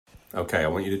Okay, I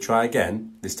want you to try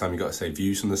again. This time you've got to say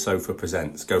Views from the Sofa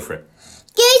presents. Go for it.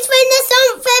 Views from the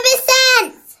Sofa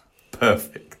presents.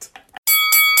 Perfect.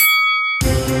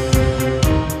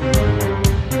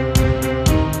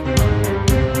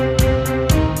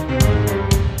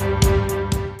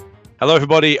 Hello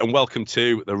everybody and welcome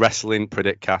to the Wrestling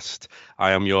Predictcast.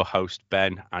 I am your host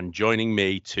Ben, and joining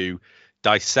me to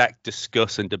dissect,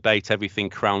 discuss and debate everything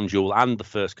Crown Jewel and the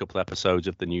first couple episodes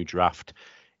of the new draft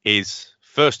is,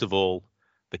 first of all,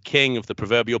 the king of the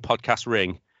proverbial podcast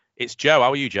ring. It's Joe.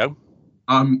 How are you, Joe?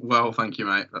 Well, thank you,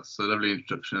 mate. That's a lovely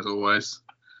introduction as always.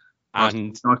 Nice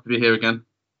to be here again.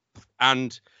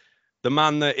 And the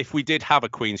man that, if we did have a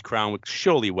Queen's crown, would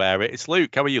surely wear it. It's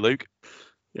Luke. How are you, Luke?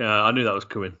 Yeah, I knew that was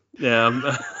coming. Yeah,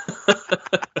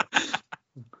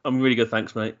 I'm really good,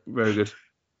 thanks, mate. Very good.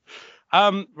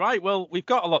 Right, well, we've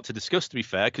got a lot to discuss, to be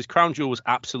fair, because Crown Jewel was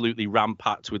absolutely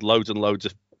ram-packed with loads and loads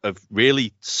of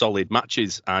really solid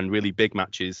matches and really big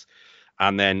matches.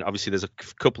 And then, obviously, there's a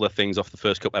couple of things off the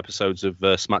first couple episodes of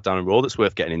SmackDown and Raw that's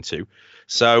worth getting into.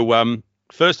 So,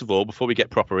 first of all, before we get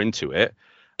proper into it,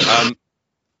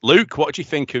 Luke, what did you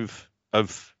think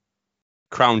of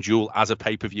Crown Jewel as a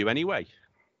pay-per-view anyway?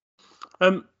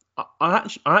 I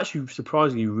actually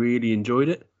surprisingly really enjoyed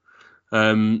it.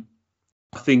 I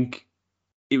think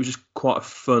it was just quite a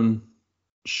fun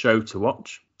show to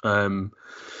watch.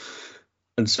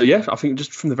 And so, yeah, I think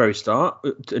just from the very start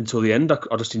until the end, I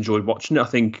just enjoyed watching it.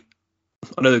 I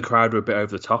know the crowd were a bit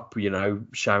over the top,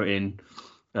 shouting,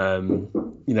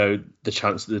 the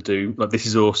chants that they do, like, this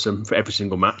is awesome for every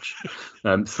single match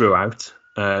throughout.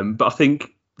 But I think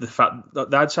the fact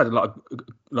that they had a lot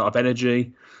of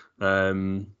energy. I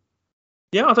don't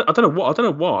know what. I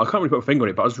can't really put a finger on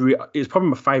it, but it's probably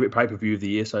my favourite pay-per-view of the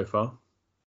year so far.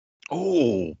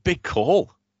 Oh, big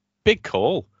call. We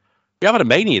haven't had a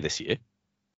Mania this year.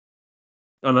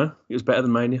 I know. It was better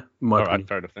than Mania, in my opinion.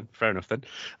 Right, fair enough then.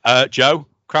 Joe,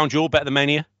 Crown Jewel better than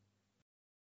Mania?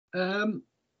 I'd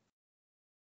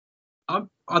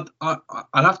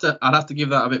have to give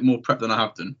that a bit more prep than I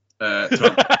have done.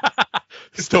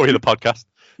 Story of the podcast.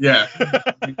 Yeah,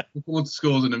 we'll come on to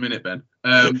scores in a minute, Ben.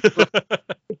 But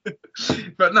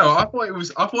no, I thought it was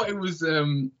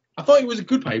a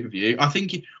good pay-per-view. I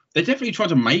think they definitely tried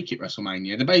to make it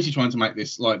WrestleMania. They're basically trying to make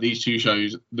this, like, these two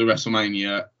shows, the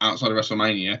WrestleMania outside of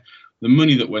WrestleMania. The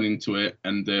money that went into it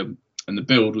and the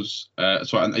build was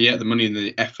the money and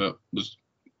the effort was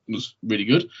really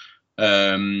good.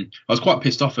 I was quite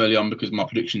pissed off early on because my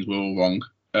predictions were all wrong.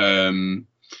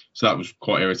 So that was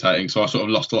quite irritating. So I sort of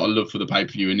lost a lot of love for the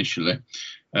pay-per-view initially.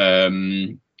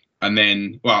 And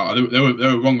then, well, they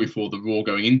were wrong before the Raw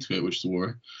going into it, which is a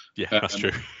worry. Yeah, that's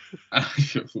true.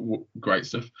 Great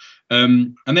stuff. But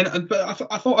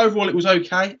I thought overall it was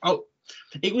okay.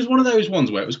 It was one of those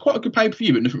ones where it was quite a good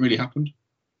pay-per-view, but nothing really happened.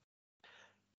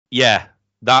 Yeah,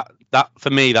 that for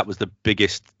me, that was the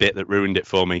biggest bit that ruined it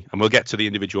for me. And we'll get to the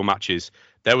individual matches.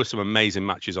 There were some amazing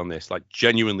matches on this, like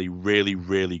genuinely really,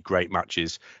 really great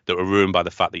matches that were ruined by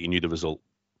the fact that you knew the result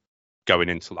going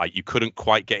into, like, you couldn't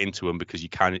quite get into them because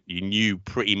you knew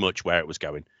pretty much where it was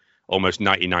going, almost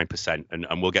 99%.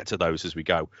 And we'll get to those as we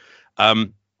go.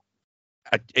 That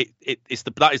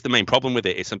is the main problem with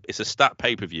it. It's a stat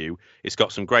pay-per-view. It's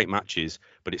got some great matches,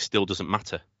 but it still doesn't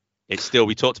matter.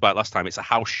 We talked about it last time. It's a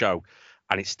house show.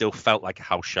 And it still felt like a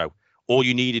house show. All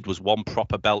you needed was one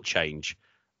proper belt change,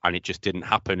 and it just didn't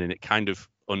happen, and it kind of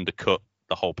undercut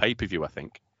the whole pay-per-view, I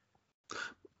think.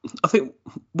 I think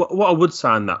what I would say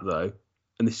on that, though,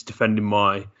 and this is defending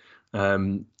my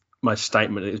my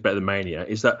statement that it's better than Mania,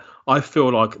 is that I feel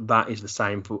like that is the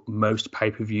same for most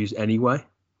pay-per-views anyway,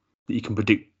 that you can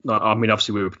predict. Like, I mean,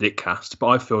 obviously we're a predict cast, but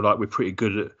I feel like we're pretty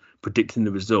good at predicting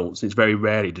the results. It's very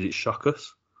rarely does it shock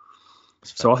us.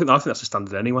 So I think that's the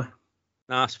standard anyway.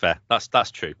 No, that's fair.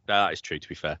 That's true. That is true, to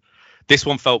be fair. This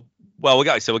one felt, well, we'll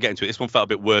get into it. This one felt a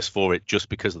bit worse for it just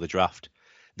because of the draft.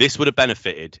 This would have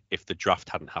benefited if the draft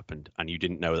hadn't happened and you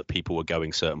didn't know that people were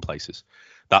going certain places.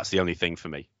 That's the only thing for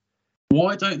me.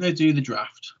 Why don't they do the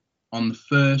draft on the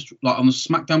first, like on the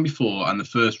SmackDown before and the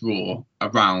first Raw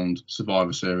around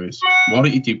Survivor Series? Why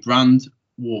don't you do brand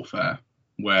warfare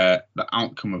where the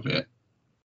outcome of it,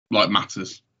 like,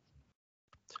 matters?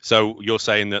 So you're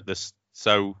saying that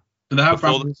so they have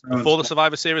before the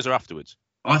Survivor Series or afterwards?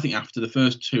 I think after the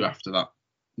first two after that.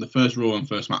 The first Raw and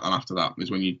first SmackDown after that is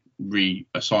when you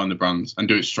reassign the brands and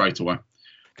do it straight away.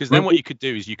 Because then what you could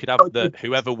do is you could have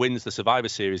whoever wins the Survivor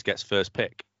Series gets first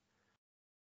pick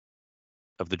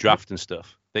of the draft and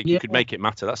stuff. You could make it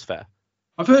matter. That's fair.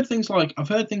 I've heard things like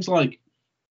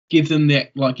give them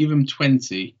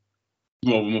 20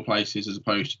 Raw Rumble places as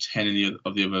opposed to 10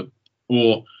 of the other,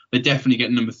 or they definitely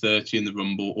get number 30 in the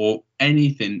Rumble or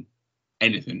anything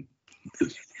that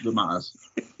matters.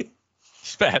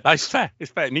 It's fair. That's fair.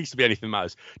 It's fair. It needs to be anything that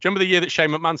matters. Do you remember the year that Shane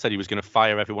McMahon said he was going to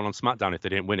fire everyone on SmackDown if they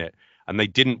didn't win it, and they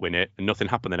didn't win it, and nothing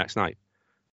happened the next night?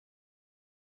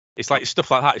 It's like stuff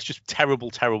like that. It's just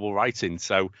terrible, terrible writing.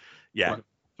 So, yeah. I feel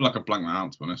like I blanked that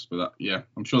out, to be honest. But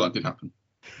I'm sure that did happen.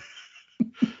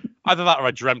 Either that or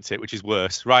I dreamt it, which is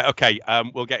worse. Right, okay,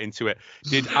 we'll get into it.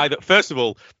 First of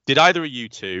all, did either of you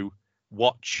two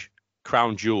watch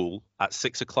Crown Jewel at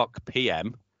 6:00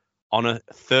 p.m. on a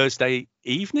Thursday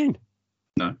evening?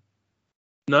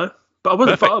 No, but I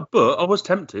wasn't. But I was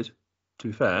tempted. To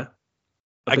be fair,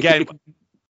 again,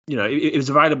 it was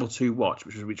available to watch,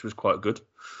 which was quite good.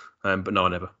 But no, I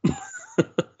never.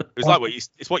 It was like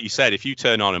it's what you said. If you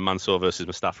turn on and Mansoor versus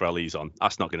Mustafa Ali's on,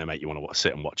 that's not going to make you want to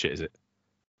sit and watch it, is it?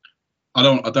 I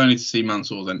don't need to see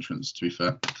Mansoor's entrance. To be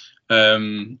fair,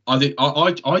 I did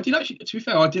actually. To be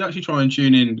fair, I did actually try and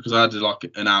tune in because I had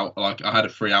an hour. Like I had a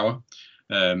free hour,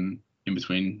 in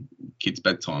between kids'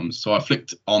 bedtimes. So I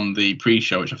flicked on the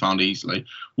pre-show, which I found easily.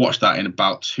 Watched that in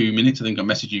about 2 minutes. I think I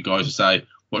messaged you guys to say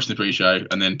watch the pre-show,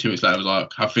 and then 2 minutes later I was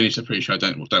like, I've finished the pre-show.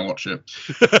 Don't watch it.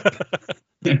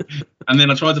 And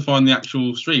then I tried to find the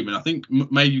actual stream, and I think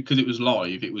maybe because it was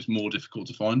live, it was more difficult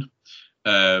to find.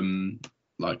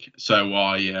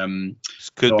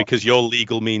 Because your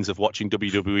legal means of watching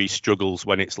WWE struggles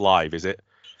when it's live, is it?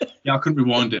 Yeah, I couldn't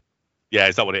rewind it. Yeah,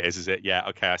 is that what it is it? Yeah,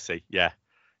 okay, I see. Yeah,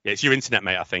 it's your internet,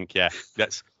 mate, I think. Yeah,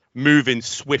 let's moving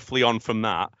swiftly on from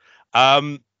that.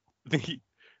 The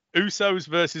Usos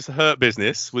versus the Hurt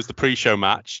Business was the pre-show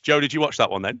match. Joe, did you watch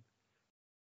that one then?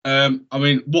 I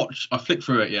flicked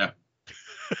through it, yeah.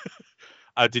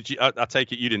 Did you? I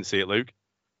take it you didn't see it, Luke.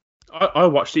 I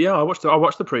watched it. Yeah, I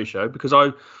watched the pre-show because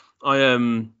I don't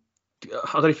know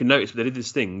if you noticed, but they did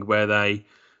this thing where they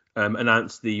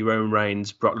announced the Roman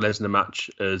Reigns Brock Lesnar match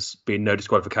as being no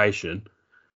disqualification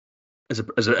as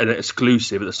an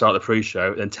exclusive at the start of the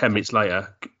pre-show. And then 10 minutes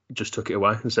later, just took it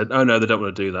away and said, "Oh no, they don't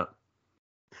want to do that."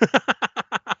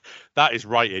 That is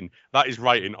writing. That is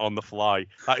writing on the fly.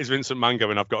 That is Vincent Mango,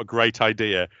 and I've got a great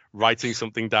idea. Writing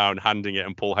something down, handing it,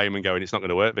 and Paul Heyman going, "It's not going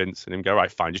to work, Vince." And him go,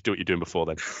 "Right, fine, just do what you're doing before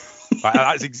then." Right,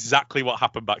 that's exactly what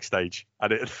happened backstage,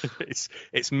 and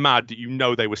it's mad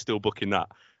that they were still booking that.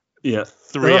 Yeah,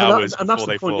 3 hours and before that's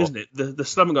the they point, fought. isn't it? They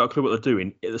still haven't got a clue what they're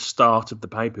doing at the start of the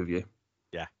pay-per-view.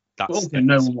 Yeah,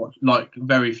 no one watched. Like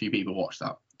very few people watched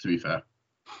that. To be fair,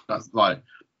 that's like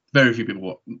very few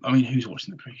people. I mean, who's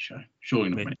watching the pre-show? Surely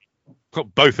not many.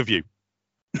 Both of you.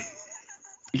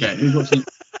 Okay, who's watching?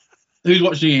 Who's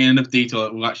watching in enough detail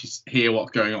that will actually hear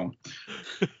what's going on?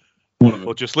 One of them.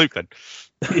 Or just Luke then.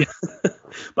 Yeah.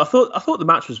 But I thought the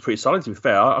match was pretty solid. To be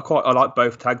fair, I like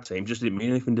both tag teams. Just didn't mean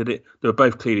anything, did it? They were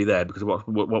both clearly there because of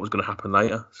what was going to happen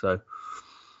later. So.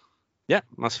 Yeah,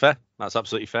 that's fair. That's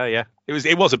absolutely fair. Yeah, it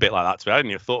was a bit like that to me. I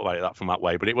hadn't even thought about it from that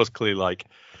way, but it was clearly like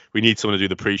we need someone to do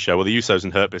the pre-show. Well, the Usos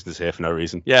and Hurt Business here for no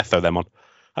reason. Yeah, throw them on.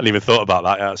 I hadn't even thought about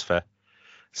that. Yeah, that's fair.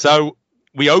 So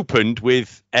we opened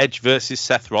with Edge versus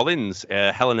Seth Rollins,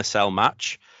 a Hell in a Cell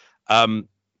match.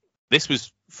 This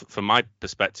was, from my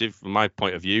perspective, from my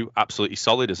point of view, absolutely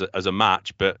solid as a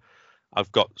match, but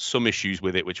I've got some issues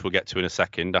with it, which we'll get to in a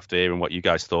second after hearing what you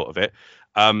guys thought of it.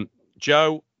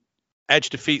 Joe, Edge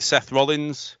defeats Seth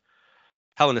Rollins.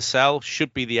 Hell in a Cell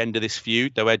should be the end of this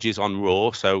feud, though Edge is on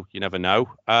Raw, so you never know.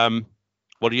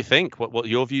 What do you think? What are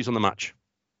your views on the match?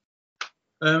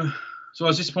 So I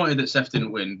was disappointed that Seth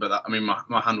didn't win, but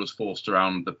my hand was forced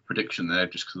around the prediction there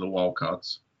just because of the wild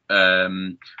cards.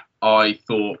 I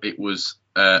thought it was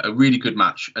a really good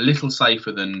match, a little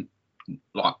safer than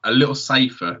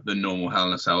normal Hell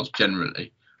in a Cells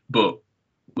generally, but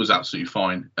was absolutely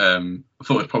fine. I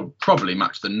thought it was probably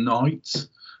match of the night. I'm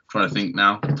trying to think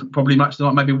now, probably match of the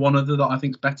night, maybe one other that I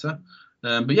think's better.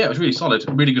 But yeah, it was really solid,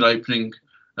 really good opening.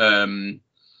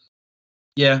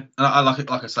 Yeah, and I like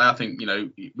I say, I think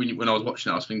when I was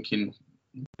watching it, I was thinking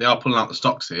they are pulling out the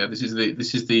stops here. This is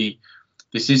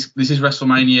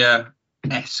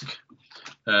WrestleMania-esque.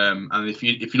 And if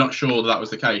you're not sure that was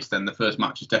the case, then the first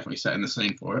match is definitely setting the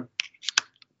scene for it.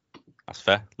 That's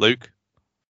fair, Luke.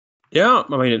 Yeah,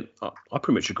 I mean, I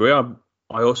pretty much agree. I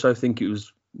also think it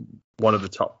was one of the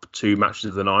top two matches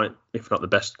of the night, if not the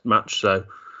best match. So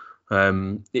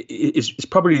it's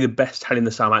probably the best Hell in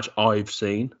the Cell match I've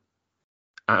seen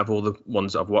out of all the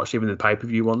ones that I've watched, even the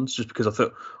pay-per-view ones, just because I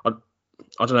thought, I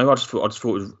don't know, I just thought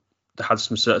they had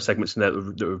some certain segments in there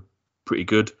that were pretty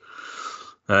good.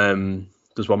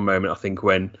 There's one moment, I think,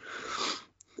 when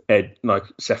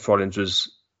Seth Rollins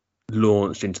was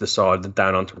launched into the side and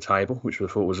down onto a table, which I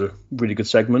thought was a really good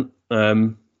segment.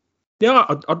 Yeah,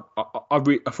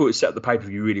 I thought it set up the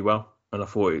pay-per-view really well, and I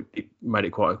thought it made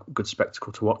it quite a good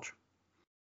spectacle to watch.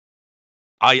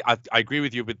 I agree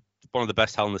with you with one of the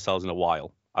best Hell in the Cells in a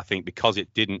while. I think because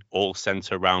it didn't all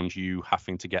center around you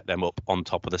having to get them up on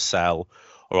top of the cell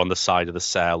or on the side of the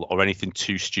cell or anything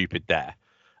too stupid there.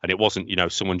 And it wasn't,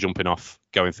 someone jumping off,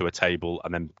 going through a table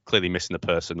and then clearly missing the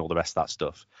person, all the rest of that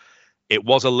stuff. It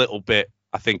was a little bit,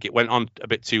 I think it went on a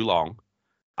bit too long.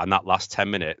 And that last 10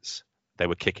 minutes, they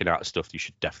were kicking out of stuff you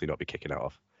should definitely not be kicking out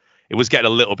of. It was getting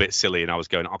a little bit silly, and I was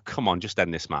going, oh, come on, just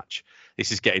end this match.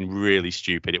 This is getting really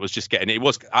stupid. It was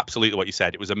absolutely what you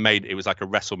said. It was like a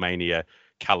WrestleMania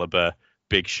caliber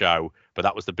big show, but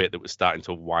that was the bit that was starting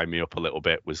to wind me up a little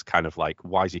bit, was kind of like,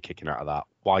 why is he kicking out of that?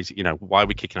 Why are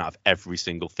we kicking out of every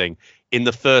single thing in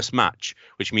the first match,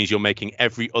 which means you're making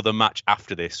every other match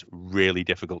after this really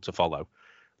difficult to follow.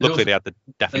 Luckily, they had the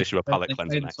definition of a palate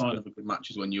cleanser next. The sign of a good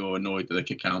match is when you're annoyed that they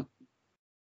kick out.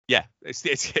 Yeah, it's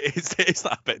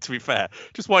that bit. To be fair,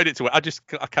 just wanted it to. I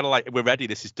kind of like, we're ready.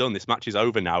 This is done. This match is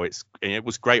over now. It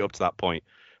was great up to that point,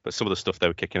 but some of the stuff they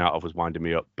were kicking out of was winding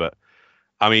me up. But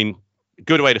I mean,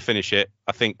 good way to finish it.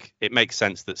 I think it makes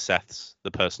sense that Seth's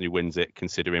the person who wins it,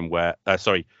 considering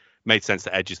made sense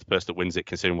that Edge is the person that wins it,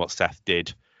 considering what Seth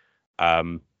did.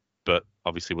 But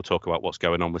obviously, we'll talk about what's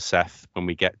going on with Seth when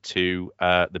we get to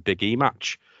the Big E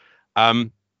match.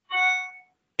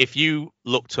 If you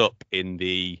looked up in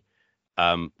the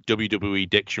WWE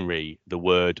dictionary the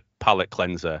word palate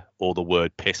cleanser or the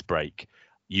word piss break,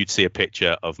 you'd see a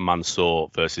picture of Mansoor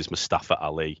versus Mustafa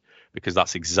Ali, because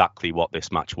that's exactly what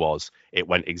this match was. It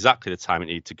went exactly the time it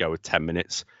needed to go, with 10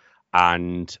 minutes.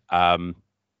 And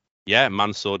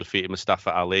Mansoor defeated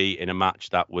Mustafa Ali in a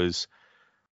match that was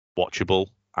watchable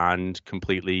and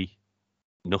completely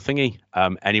nothingy.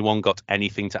 Anyone got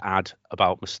anything to add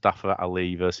about Mustafa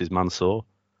Ali versus Mansoor?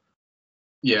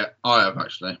 Yeah, I have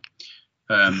actually.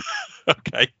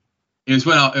 Okay. It was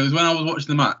when I was watching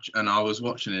the match, and I was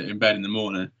watching it in bed in the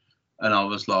morning, and I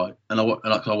was like, I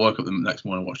woke up the next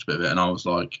morning and watched a bit of it, and I was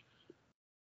like,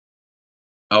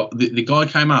 the guy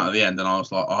came out at the end, and I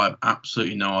was like, I have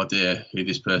absolutely no idea who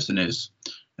this person is,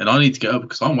 and I need to get up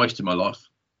because I'm wasting my life.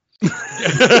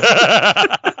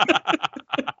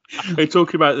 Are you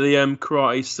talking about the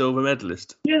karate silver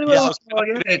medalist? Yeah, I was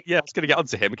going to get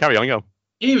onto him. Carry on, go.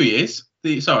 Here he is.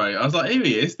 Here he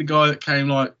is, the guy that came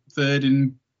like third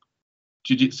in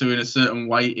jiu-jitsu in a certain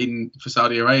weight for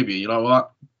Saudi Arabia. You're like,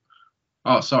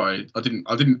 well, I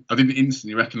didn't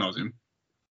instantly recognise him.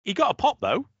 He got a pop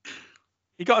though.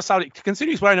 He got a Saudi.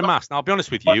 Considering he's wearing a mask. Now I'll be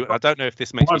honest with you, and I don't know if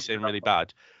this makes me seem really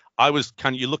bad. I was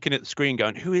you're looking at the screen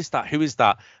going, who is that? Who is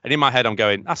that? And in my head I'm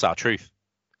going, that's our truth.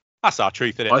 That's our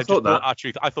truth, isn't it? I thought that. Our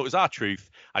truth. I thought it was our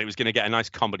truth, and it was going to get a nice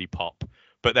comedy pop.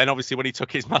 But then obviously when he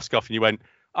took his mask off and you went,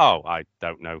 oh, I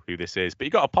don't know who this is. But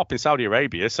you got a pop in Saudi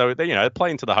Arabia, so they're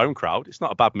playing to the home crowd. It's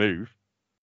not a bad move.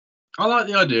 I like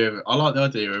the idea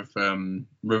of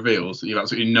reveals that you've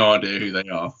absolutely no idea who they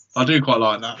are. I do quite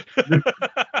like that.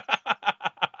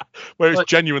 Where it's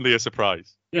genuinely a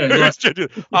surprise. Yeah. Like,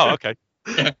 oh, okay.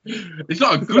 Yeah. It's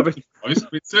not a good surprise,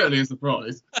 but it's certainly a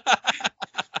surprise.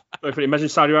 Imagine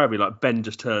Saudi Arabia, like Ben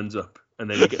just turns up and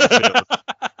then you get the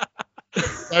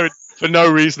for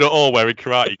no reason at all, wearing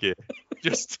karate gear.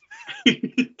 Just,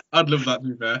 I'd love that, to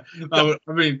be fair. I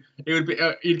mean, it would be.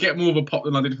 You'd get more of a pop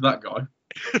than I did for that guy.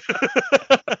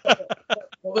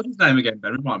 What was his name again,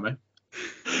 Ben? Remind me.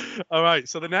 All right.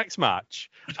 So the next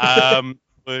match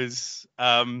was.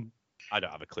 I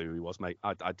don't have a clue who he was, mate.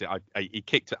 He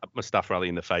kicked Mustafa Ali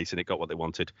in the face, and it got what they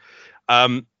wanted.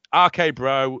 RK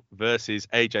Bro versus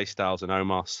AJ Styles and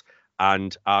Omos,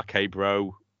 and RK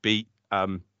Bro beat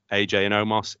AJ and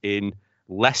Omos in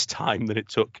less time than it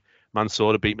took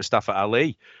Mansoor to beat Mustafa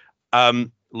Ali.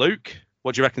 Luke,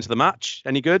 what do you reckon to the match?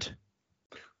 Any good?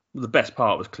 The best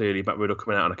part was clearly Matt Riddle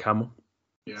coming out on a camel.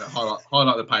 Yeah,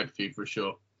 highlight the pay-per-view for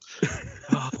sure.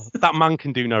 That man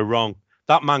can do no wrong.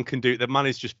 That man can do. The man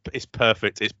is it's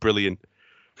perfect. It's brilliant.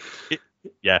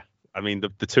 Yeah. I mean,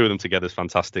 the two of them together is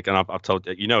fantastic. And I've told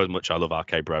you as much I love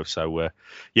RK Bro. So, what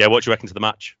do you reckon to the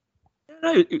match?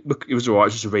 No, it was all right. It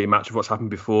was just a rematch of what's happened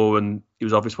before, and it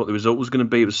was obvious what the result was going to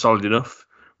be. It was solid enough.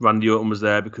 Randy Orton was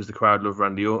there because the crowd loved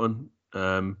Randy Orton,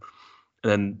 and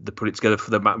then they put it together for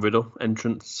the Matt Riddle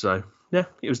entrance. So yeah,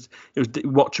 it was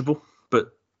watchable,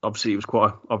 but obviously it was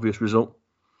quite an obvious result.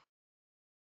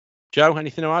 Joe,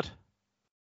 anything to add?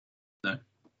 No.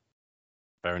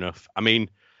 Fair enough. I mean,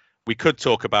 we could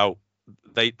talk about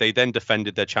they then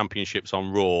defended their championships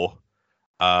on Raw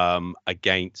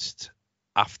against.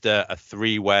 After a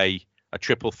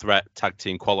triple threat tag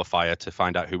team qualifier to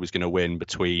find out who was going to win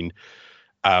between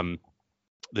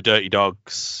the Dirty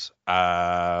Dogs,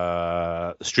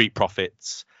 the Street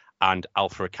Profits, and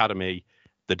Alpha Academy,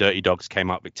 the Dirty Dogs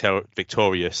came out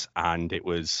victorious, and it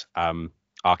was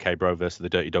RK Bro versus the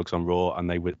Dirty Dogs on Raw, and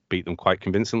they would beat them quite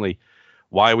convincingly.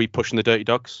 Why are we pushing the Dirty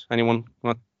Dogs? Anyone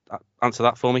want to answer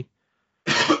that for me?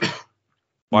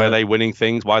 Why are they winning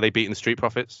things? Why are they beating the Street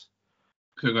Profits?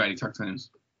 Couldn't got any tag teams.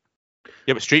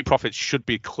 Yeah, but Street Profits should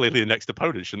be clearly the next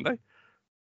opponent, shouldn't they?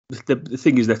 The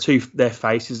thing is, they're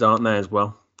faces, aren't they, as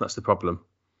well? That's the problem.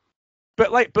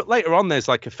 But later on, there's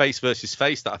like a face versus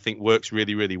face that I think works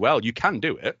really, really well. You can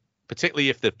do it, particularly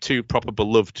if they're two proper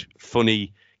beloved,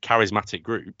 funny, charismatic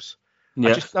groups.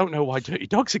 Yeah. I just don't know why Dirty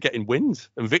Dogs are getting wins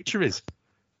and victories.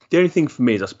 The only thing for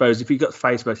me is, I suppose, if you've got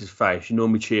face versus face, you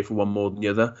normally cheer for one more than the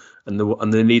other,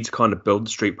 and they need to kind of build the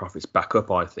Street Profits back up,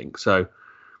 I think. So,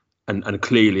 and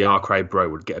clearly, RK Bro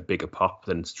would get a bigger pop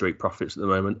than Street Profits at the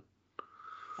moment.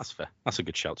 That's fair. That's a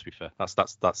good shout, to be fair.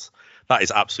 That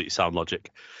is absolutely sound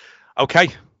logic. Okay,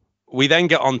 we then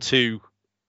get on to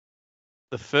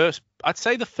the first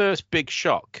big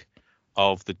shock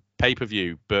of the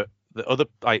pay-per-view, but the other,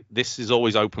 this is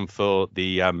always open for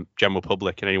the general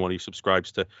public and anyone who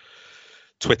subscribes to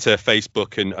Twitter,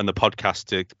 Facebook, and the podcast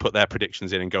to put their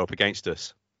predictions in and go up against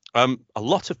us. A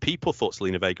lot of people thought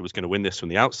Selena Vega was going to win this from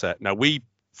the outset. Now, we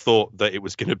thought that it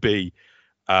was going to be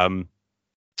Shayna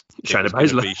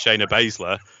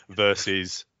Baszler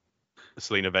versus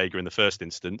Selena Vega in the first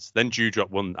instance. Then Dewdrop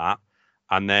won that,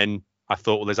 and then I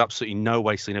thought, well, there's absolutely no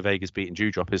way Selena Vega's beating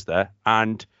Dewdrop, is there?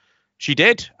 And she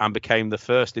did, and became the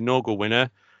first inaugural winner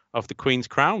of the Queen's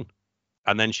Crown.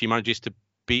 And then she manages to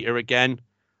beat her again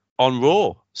on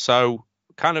Raw. So,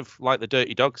 kind of like the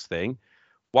Dirty Dogs thing,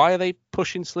 why are they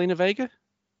pushing Selena Vega?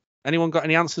 Anyone got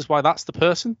any answers why that's the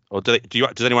person? Or does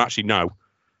anyone actually know?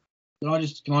 Can I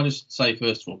just say,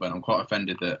 first of all, Ben, I'm quite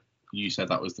offended that you said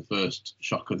that was the first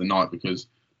shock of the night, because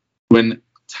when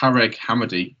Tarek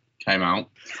Hamadi came out...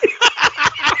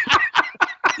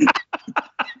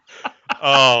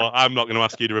 Oh, I'm not going to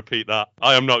ask you to repeat that.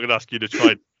 I am not going to ask you to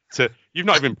try to... You've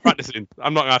not even practicing.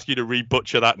 I'm not going to ask you to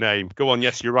re-butcher that name. Go on,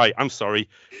 yes, you're right. I'm sorry.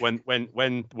 When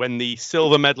the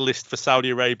silver medalist for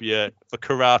Saudi Arabia for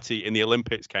karate in the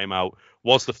Olympics came out,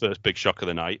 was the first big shock of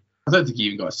the night. I don't think he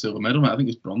even got a silver medal, mate. I think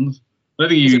it's bronze. I don't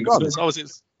think he even got it.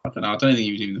 I don't know. I don't think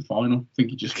he was even in the final. I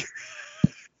think he just...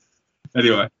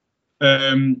 Anyway.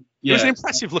 Yeah. It was an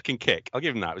impressive looking kick. I'll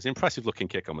give him that. It was an impressive looking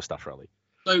kick on Mustafa Ali.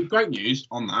 So great news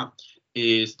on that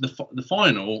is the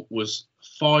final was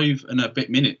 5 and a bit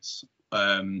minutes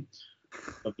of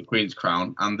the Queen's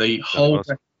Crown, and the whole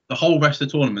rest of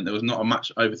the tournament there was not a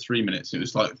match over 3 minutes. It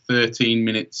was like 13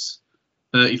 minutes,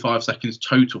 35 seconds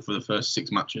total for the first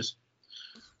 6 matches.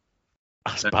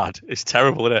 That's bad. It's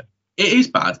terrible, isn't it? It is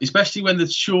bad, especially when the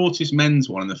shortest men's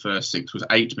one in the first 6 was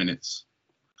 8 minutes.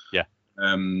 Yeah.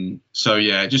 So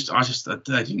yeah, I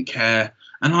didn't care,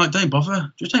 and don't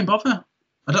bother. Just don't bother.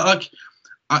 I don't like.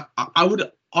 I would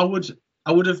have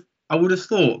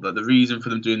thought that the reason for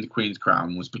them doing the Queen's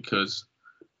Crown was because,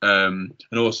 and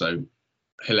also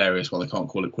hilarious. Well, they can't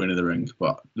call it Queen of the Ring,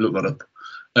 but look that up.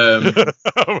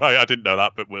 Right, I didn't know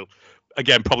that, but we'll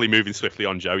again probably moving swiftly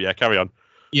on, Joe. Yeah, carry on.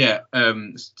 Yeah,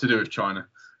 it's to do with China.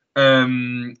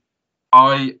 I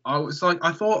was like,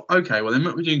 I thought, okay, well, they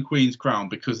might be doing Queen's Crown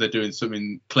because they're doing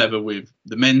something clever with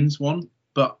the men's one,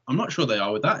 but I'm not sure they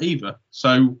are with that either.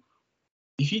 So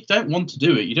if you don't want to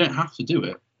do it, you don't have to do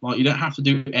it. Like, you don't have to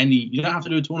do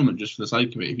a tournament just for the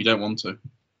sake of it if you don't want to.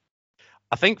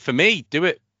 I think for me,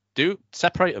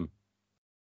 separate them.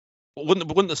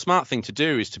 Wouldn't the smart thing to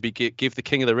do is to give the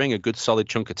King of the Ring a good solid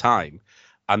chunk of time,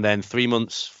 and then 3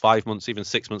 months, 5 months, even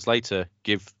 6 months later,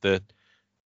 give the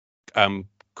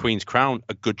Queen's Crown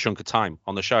a good chunk of time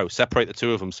on the show. Separate the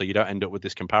two of them so you don't end up with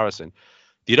this comparison.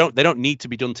 They don't need to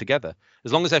be done together.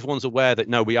 As long as everyone's aware that,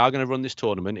 no, we are going to run this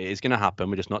tournament, it is going to happen,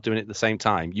 we're just not doing it at the same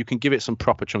time, you can give it some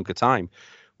proper chunk of time.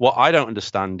 What I don't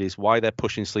understand is why they're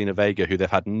pushing Selena Vega, who they've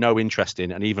had no interest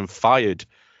in and even fired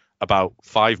about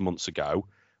 5 months ago.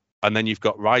 And then you've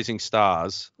got rising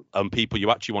stars and people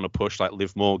you actually want to push, like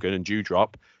Liv Morgan and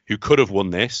Dewdrop, who could have won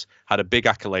this, had a big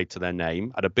accolade to their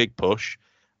name, had a big push,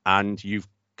 and you've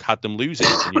had them losing,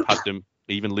 and you've had them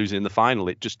even losing in the final.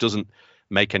 It just doesn't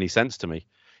make any sense to me.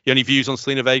 You any views on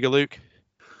Selena Vega, Luke?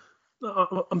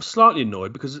 I'm slightly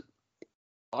annoyed because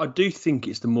I do think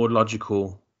it's the more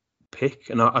logical pick,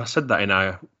 and I said that in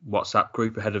our WhatsApp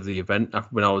group ahead of the event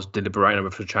when I was deliberating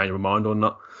whether to change my mind or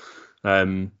not.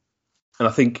 And I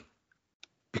think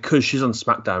because she's on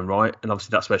SmackDown, right, and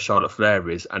obviously that's where Charlotte Flair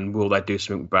is, and will they do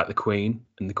something about the Queen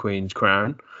and the Queen's Crown?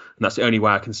 And that's the only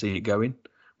way I can see it going,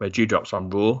 where Dewdrop's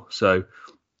on Raw. So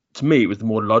to me, it was the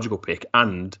more logical pick.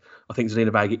 And I think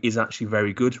Zelina Vega is actually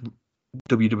very good.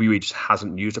 WWE just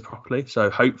hasn't used her properly. So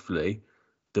hopefully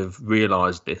they've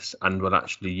realised this and will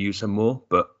actually use her more.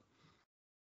 But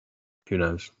who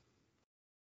knows?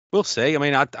 We'll see. I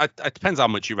mean, it depends how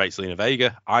much you rate Zelina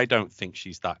Vega. I don't think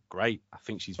she's that great. I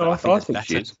think she's. I think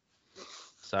she is.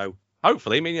 So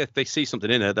hopefully, I mean, if they see something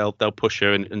in her, they'll push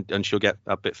her and she'll get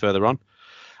a bit further on.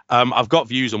 I've got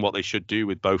views on what they should do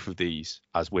with both of these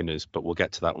as winners, but we'll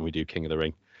get to that when we do King of the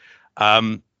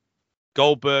Ring.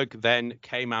 Goldberg then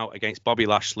came out against Bobby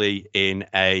Lashley in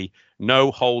a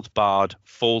no holds barred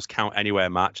Falls Count Anywhere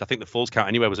match. I think the Falls Count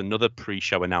Anywhere was another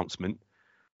pre-show announcement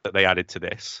that they added to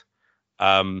this.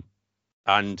 And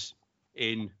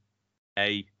in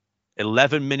a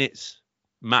 11 minutes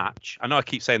match, I know I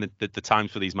keep saying the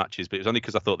times for these matches, but it was only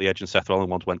because I thought the Edge and Seth Rollins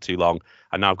one went too long,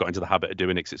 and now I've got into the habit of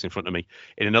doing it because it's in front of me.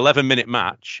 In an 11-minute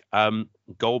match,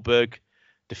 Goldberg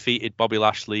defeated Bobby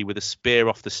Lashley with a spear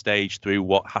off the stage through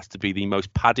what has to be the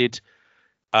most padded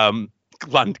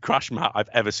land crash mat I've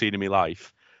ever seen in my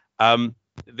life.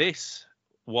 This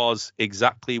was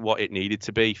exactly what it needed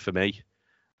to be for me.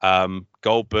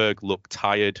 Goldberg looked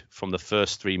tired from the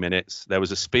first 3 minutes. There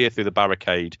was a spear through the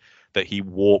barricade that he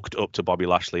walked up to Bobby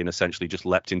Lashley and essentially just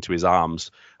leapt into his arms,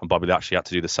 and Bobby Lashley had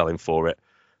to do the selling for it.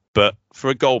 But for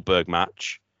a Goldberg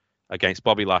match against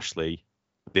Bobby Lashley,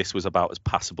 this was about as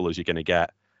passable as you're going to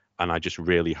get, and I just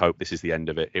really hope this is the end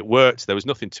of it. It worked. There was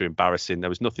nothing too embarrassing. There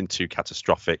was nothing too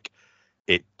catastrophic.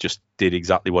 It just did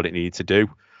exactly what it needed to do.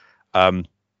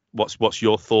 What's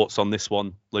your thoughts on this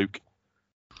one, Luke?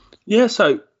 Yeah,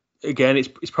 so again,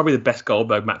 it's probably the best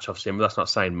Goldberg match I've seen, but that's not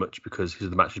saying much because the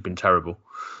match has been terrible.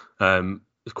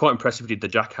 It's quite impressive he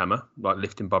did the jackhammer, like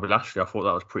lifting Bobby Lashley. I thought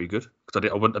that was pretty good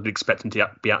because I didn't expect him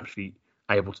to be actually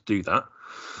able to do that.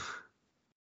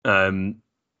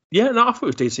 Yeah, no, I thought it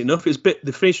was decent enough.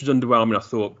 The finish was underwhelming, I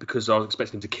thought, because I was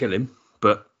expecting him to kill him,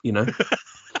 but you know.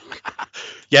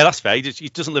 Yeah, that's fair. He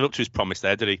doesn't live up to his promise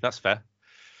there, did he? That's fair.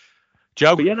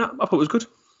 Joe? But yeah, no, I thought it was good.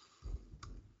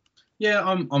 Yeah,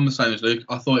 I'm the same as Luke.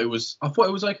 I thought it was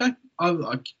okay.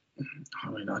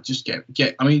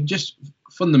 Just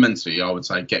fundamentally, I would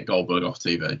say get Goldberg off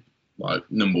TV, like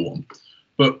number one.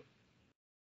 But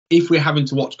if we're having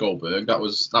to watch Goldberg, that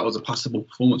was a passable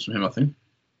performance from him. I think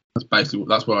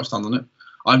that's where I stand on it.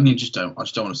 I just don't want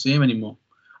to see him anymore.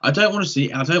 I don't want to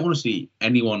see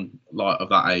anyone like of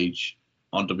that age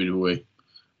on WWE.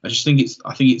 I think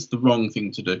it's the wrong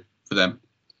thing to do for them.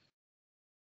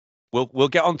 We'll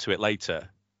get onto it later.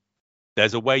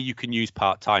 There's a way you can use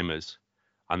part-timers,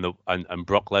 and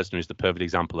Brock Lesnar is the perfect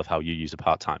example of how you use a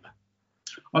part-timer.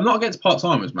 I'm not against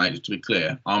part-timers, mate, just to be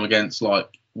clear. I'm against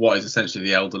like what is essentially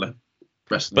the elderly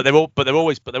wrestling. But they're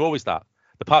always that.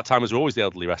 The part-timers are always the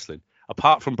elderly wrestling.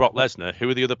 Apart from Brock Lesnar, who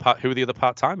are the other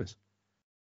part-timers?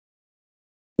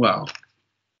 Well,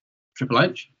 Triple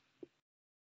H.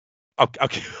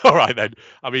 Okay, all right then.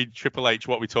 I mean, Triple H.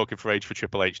 What are we talking for age for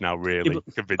Triple H now? Really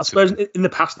convincing. I suppose in the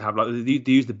past they have they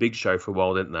used the Big Show for a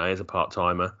while, didn't they, as a part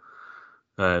timer?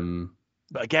 But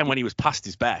again, when he was past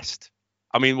his best.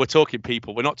 I mean, we're talking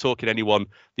people. We're not talking anyone.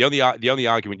 The only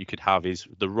argument you could have is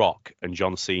The Rock and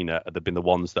John Cena have been the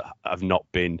ones that have not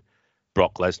been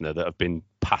Brock Lesnar, that have been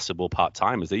passable part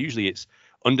timers. It's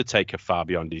Undertaker far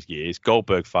beyond his years,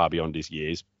 Goldberg far beyond his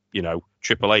years. You know,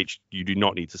 Triple H, you do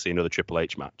not need to see another Triple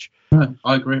H match. No,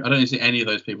 I agree. I don't need to see any of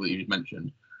those people that you just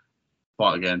mentioned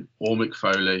fight again, or Mick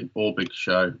Foley, or Big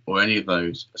Show, or any of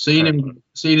those.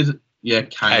 Cena's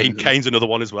Kane's another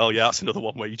one as well. Yeah, that's another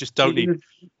one where you just don't need.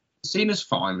 Cena's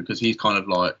fine because he's kind of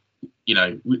like, you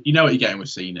know what you're getting with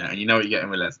Cena, and you know what you're getting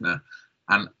with Lesnar.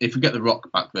 And if we get The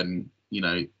Rock back, then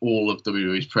all of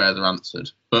WWE's prayers are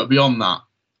answered. But beyond that,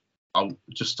 I'll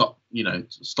just stop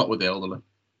with the elderly.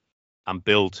 And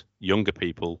build younger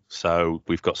people, so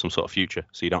we've got some sort of future,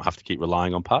 so you don't have to keep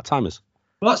relying on part-timers.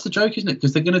 Well, that's the joke, isn't it?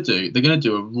 Because they're gonna do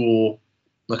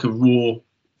a raw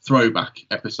throwback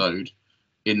episode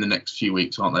in the next few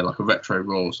weeks, aren't they? Like a retro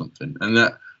Raw or something. And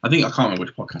that, I can't remember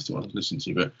which podcast it was I was listening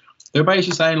to, but they're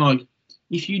basically saying like,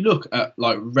 if you look at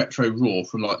like retro Raw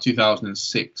from like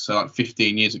 2006, so like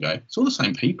 15 years ago, it's all the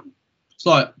same people. It's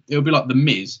like it'll be like The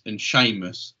Miz and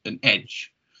Sheamus and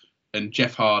Edge and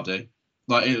Jeff Hardy.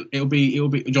 Like it'll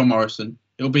be John Morrison.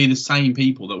 It'll be the same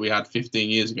people that we had 15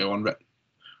 years ago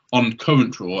on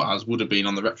current Raw as would have been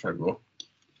on the retro Raw.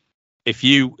 If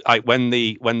you when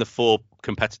the four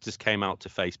competitors came out to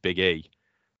face Big E,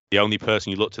 the only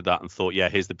person you looked at that and thought, yeah,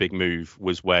 here's the big move,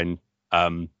 was when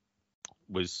so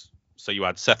you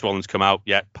had Seth Rollins come out,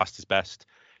 yeah, past his best.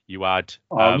 You had.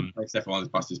 I wouldn't say Seth Rollins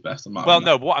past his best. Well,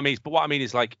 no, but what I mean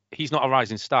is like he's not a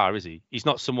rising star, is he? He's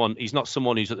not someone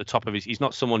who's at the top of his. He's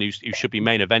not someone who should be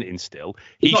main eventing still.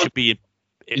 He should be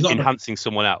enhancing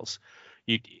someone else.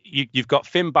 You've got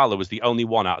Finn Balor was the only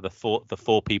one out of the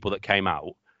four people that came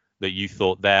out that you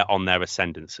thought they're on their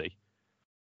ascendancy.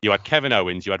 You had Kevin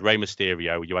Owens, you had Rey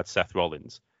Mysterio, you had Seth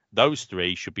Rollins. Those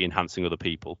three should be enhancing other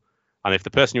people. And if the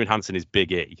person you're enhancing is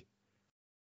Big E,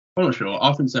 I'm not sure.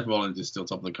 I think Seth Rollins is still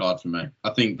top of the card for me.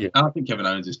 I think Kevin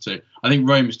Owens is too. I think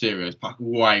Rey Mysterio is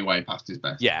way past his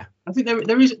best. Yeah. I think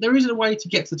there is a way to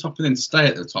get to the top and then stay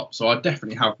at the top. So I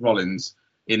definitely have Rollins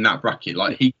in that bracket.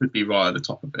 Like he could be right at the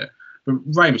top of it. But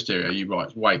Rey Mysterio, you're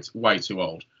right, is way too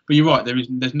old. But you're right,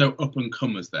 there's no up and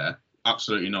comers there.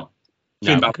 Absolutely not.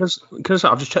 No, because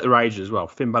I've just checked the age as well.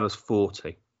 Finn Balor's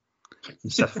 40.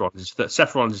 And Seth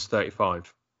Rollins is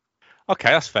 35. Okay,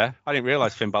 that's fair. I didn't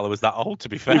realise Finn Balor was that old, to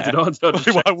be fair.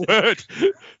 My word.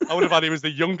 I would have had him as the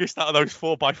youngest out of those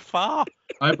four by far.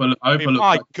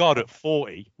 My God, at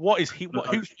 40. What is he?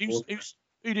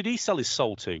 Who did he sell his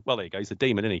soul to? Well, there you go. He's a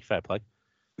demon, isn't he? Fair play.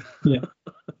 Yeah.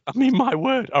 I mean, my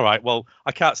word. All right, well,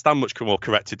 I can't stand much more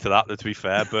corrected to that, to be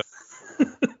fair, but...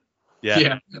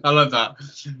 Yeah, I love that.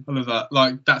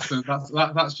 Like,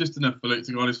 that's just enough for Luke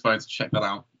to go on his phone to check that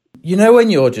out. You know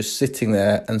when you're just sitting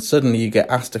there and suddenly you get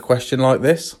asked a question like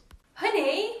this?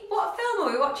 Honey, what film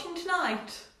are we watching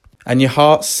tonight? And your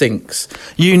heart sinks.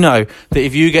 You know that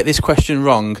if you get this question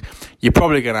wrong, you're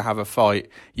probably going to have a fight.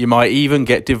 You might even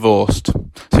get divorced.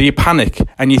 So you panic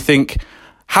and you think,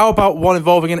 how about one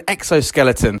involving an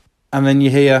exoskeleton? And then you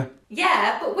hear...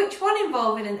 Yeah, but which one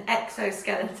involving an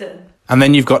exoskeleton? And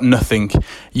then you've got nothing.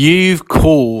 You've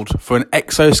called for an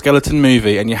exoskeleton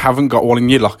movie and you haven't got one in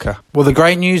your locker. Well, the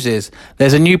great news is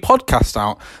there's a new podcast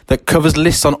out that covers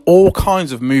lists on all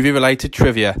kinds of movie-related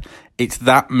trivia. It's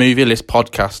That Movie List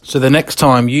Podcast. So the next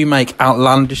time you make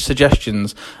outlandish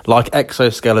suggestions like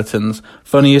exoskeletons,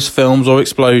 funniest films or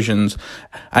explosions,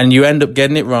 and you end up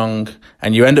getting it wrong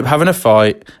and you end up having a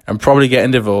fight and probably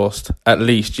getting divorced, at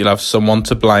least you'll have someone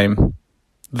to blame.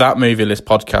 That Movie List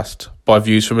Podcast by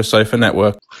Views from a Sofa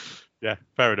Network. Yeah,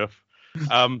 fair enough.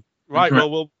 Right,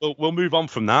 well, we'll move on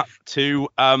from that to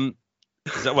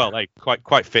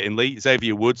quite fittingly,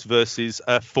 Xavier Woods versus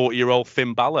 40-year-old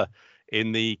Finn Balor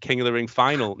in the King of the Ring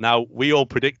final. Now, we all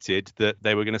predicted that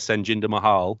they were going to send Jinder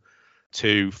Mahal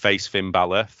to face Finn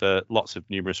Balor for lots of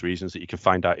numerous reasons that you can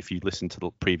find out if you listen to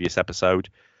the previous episode,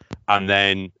 and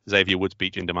then Xavier Woods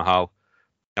beat Jinder Mahal.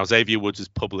 Now, Xavier Woods has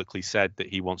publicly said that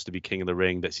he wants to be King of the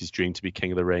Ring. That's his dream, to be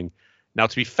King of the Ring. Now,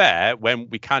 to be fair, when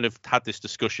we kind of had this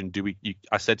discussion,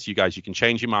 I said to you guys, you can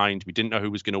change your mind. We didn't know who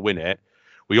was going to win it.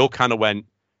 We all kind of went,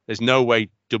 there's no way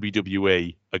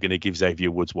WWE are going to give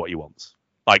Xavier Woods what he wants.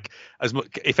 Like, as much,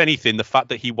 if anything, the fact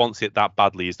that he wants it that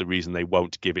badly is the reason they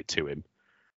won't give it to him.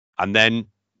 And then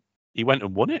he went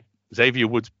and won it. Xavier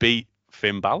Woods beat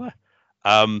Finn Balor.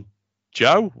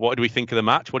 Joe, what do we think of the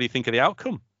match? What do you think of the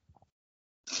outcome?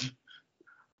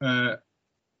 I'm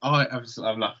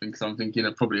laughing because I'm thinking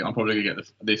I'm probably gonna get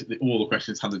all the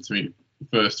questions handed to me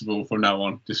first of all from now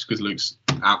on, just because Luke's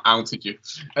outed you.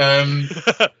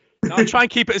 I'll try and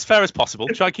keep it as fair as possible.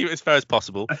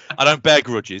 I don't bear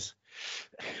grudges.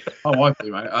 Oh, I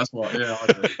do, mate. That's what. Yeah,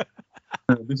 I do.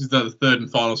 This is the third and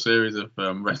final series of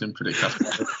Wrestling Predicast.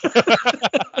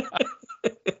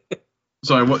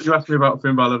 Sorry, what you asked me about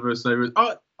Finn Balor versus Xavier?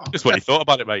 Just what you thought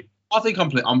about it, mate. I think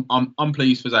I'm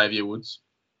pleased for Xavier Woods.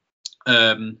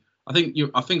 I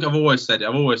think I've always said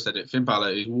it. Finn Balor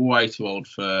is way too old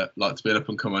for to be an up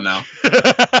and comer now.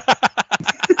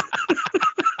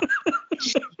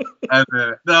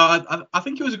 I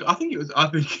think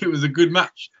it was a good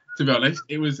match. To be honest,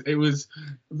 it was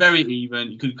very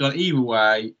even. You could have gone either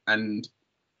way, and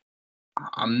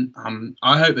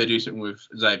I hope they do something with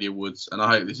Xavier Woods, and I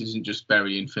hope this isn't just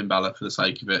burying Finn Balor for the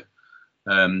sake of it.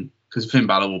 Because Finn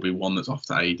Balor will be one that's off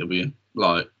to AEW,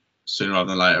 like sooner rather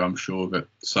than later, I'm sure of it.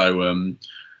 So,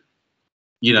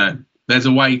 there's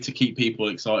a way to keep people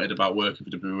excited about working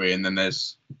for WWE, and then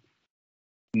there's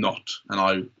not. And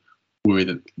I worry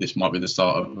that this might be the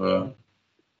start of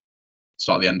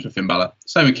the end for Finn Balor.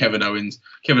 Same with Kevin Owens.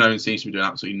 Kevin Owens seems to be doing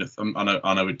absolutely nothing.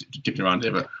 I know we're dipping around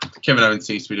here, but Kevin Owens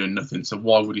seems to be doing nothing. So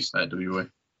why would he stay at WWE?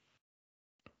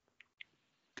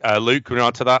 Luke, can you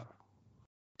add to that?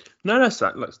 No, that's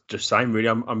just saying. Really,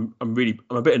 I'm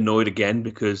a bit annoyed again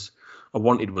because I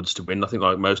wanted Woods to win. I think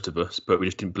like most of us, but we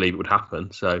just didn't believe it would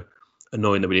happen. So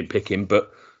annoying that we didn't pick him,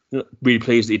 but really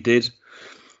pleased that he did.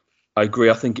 I agree.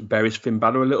 I think it buries Finn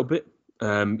Balor a little bit.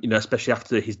 Especially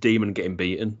after his demon getting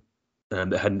beaten,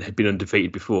 that had been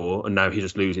undefeated before, and now he's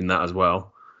just losing that as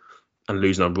well, and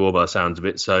losing on Raw by the sounds of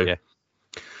it. So, yeah.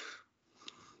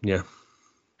 Yeah,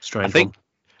 strange. I think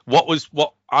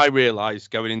what I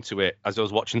realised going into it as I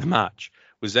was watching the match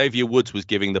was Xavier Woods was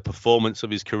giving the performance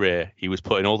of his career. He was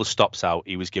putting all the stops out.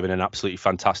 He was giving an absolutely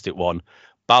fantastic one.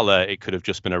 Balor, it could have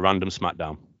just been a random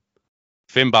SmackDown.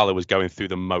 Finn Balor was going through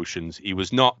the motions. He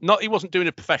was not he wasn't doing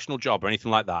a professional job or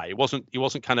anything like that. He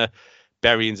wasn't kind of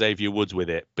burying Xavier Woods with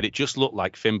it, but it just looked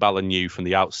like Finn Balor knew from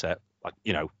the outset, like,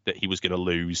 that he was going to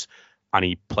lose, and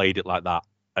he played it like that.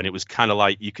 And it was kind of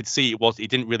like you could see it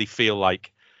didn't really feel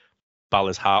like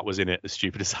Balor's heart was in it, as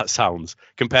stupid as that sounds,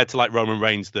 compared to like Roman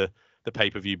Reigns the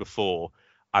pay-per-view before.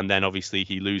 And then obviously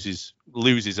he loses,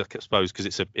 I suppose,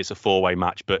 because it's a four-way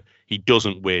match, but he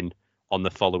doesn't win on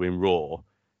the following Raw.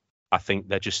 I think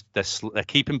they're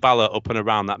keeping Balor up and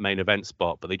around that main event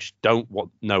spot, but they just don't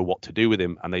know what to do with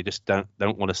him, and they just don't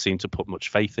want to seem to put much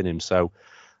faith in him. So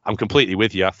I'm completely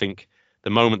with you. I think the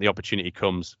moment the opportunity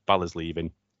comes, Balor's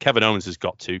leaving. Kevin Owens has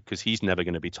got to, because he's never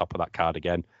going to be top of that card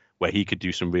again, where he could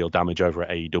do some real damage over at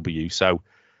AEW. So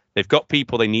they've got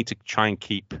people they need to try and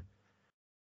keep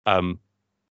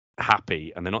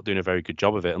happy, and they're not doing a very good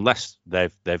job of it unless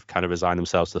they've kind of resigned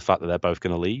themselves to the fact that they're both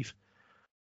going to leave.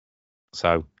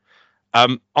 So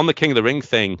on the King of the Ring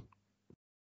thing,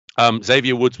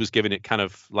 Xavier Woods was giving it kind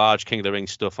of large King of the Ring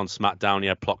stuff on SmackDown. He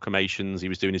had proclamations. He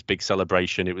was doing his big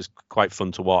celebration. It was quite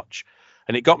fun to watch.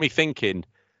 And it got me thinking,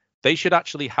 they should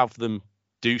actually have them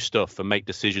do stuff and make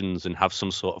decisions and have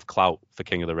some sort of clout for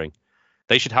King of the Ring.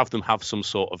 They should have them have some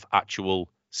sort of actual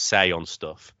say on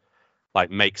stuff,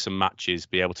 like make some matches,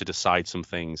 be able to decide some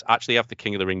things, actually have the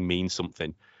King of the Ring mean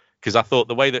something. Because I thought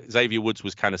the way that Xavier Woods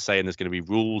was kind of saying there's going to be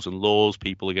rules and laws,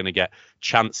 people are going to get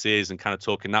chances and kind of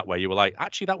talking that way, you were like,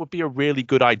 actually, that would be a really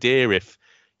good idea if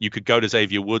you could go to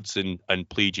Xavier Woods and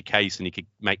plead your case, and he could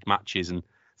make matches and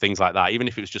things like that, even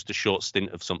if it was just a short stint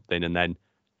of something, and then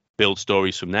build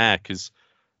stories from there. Because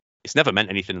it's never meant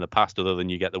anything in the past other than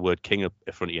you get the word king in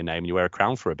front of your name and you wear a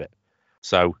crown for a bit.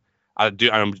 So I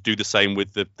do the same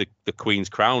with the Queen's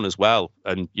crown as well.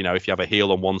 And, if you have a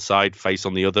heel on one side, face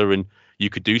on the other, and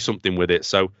you could do something with it.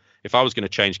 So if I was going to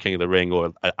change King of the Ring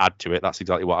or add to it, that's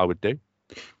exactly what I would do.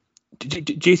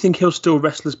 Do you think he'll still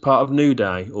wrestle as part of New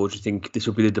Day, or do you think this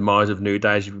will be the demise of New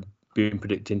Day as you've been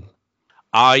predicting?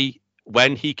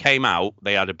 When he came out,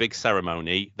 they had a big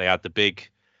ceremony. They had the big,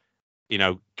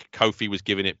 Kofi was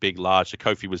giving it big, large. So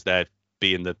Kofi was there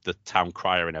being the town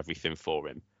crier and everything for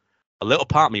him. A little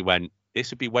part of me went, this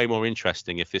would be way more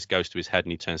interesting if this goes to his head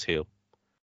and he turns heel.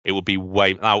 It would be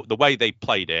now the way they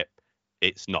played it,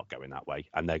 it's not going that way,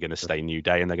 and they're going to stay New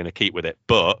Day and they're going to keep with it.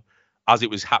 But as it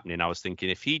was happening, I was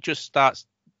thinking, if he just starts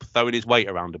throwing his weight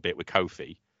around a bit with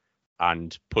Kofi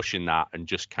and pushing that and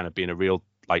just kind of being a real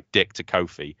dick to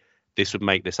Kofi, this would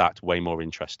make this act way more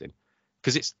interesting.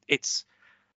 Because it's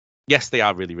yes, they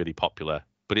are really, really popular,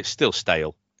 but it's still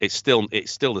stale. It's still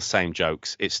the same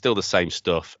jokes. It's still the same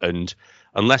stuff. And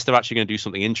unless they're actually going to do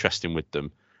something interesting with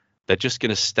them, they're just going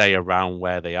to stay around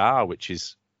where they are, which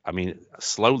is,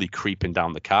 slowly creeping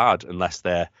down the card unless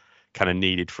they're kind of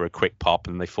needed for a quick pop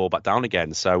and they fall back down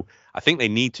again. So I think they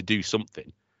need to do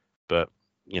something, but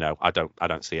I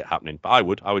don't see it happening. But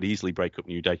I would easily break up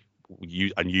New Day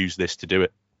and use this to do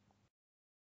it.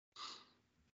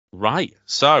 Right.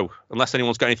 So unless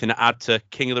anyone's got anything to add to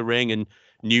King of the Ring and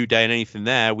New Day and anything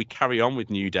there, we carry on with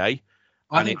New Day.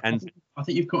 I think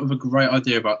you've got a great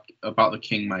idea about the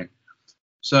King, mate.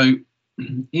 So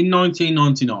in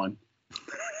 1999.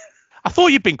 I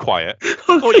thought you'd been quiet.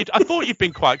 I thought you'd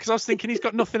been quiet because I was thinking he's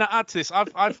got nothing to add to this.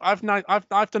 I've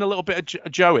done a little bit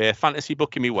of Joe here, fantasy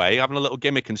booking me way, having a little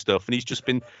gimmick and stuff, and he's just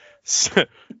been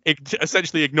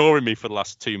essentially ignoring me for the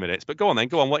last 2 minutes. But go on.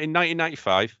 What, in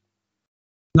 1995?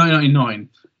 1999.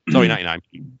 Sorry, 99.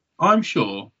 I'm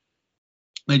sure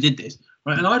they did this,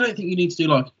 right? And I don't think you need to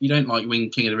do you don't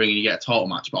win King of the Ring and you get a title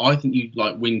match, but I think you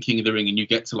win King of the Ring and you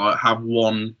get to have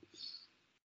one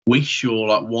wish or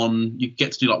you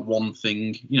get to do one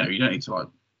thing. You don't need to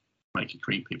make it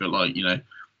creepy, but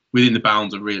within the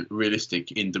bounds of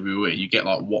realistic in WWE, you get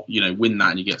win that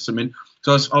and you get something.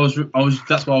 So I was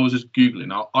that's why I was just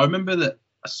googling. I remember that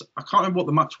I can't remember what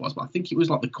the match was, but I think it was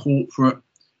the corporate.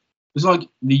 It was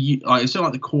it's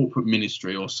the corporate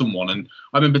ministry or someone, and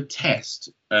I remember Test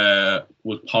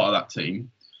was part of that team.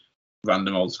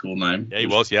 Random old school name. Yeah, he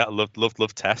was. Yeah, I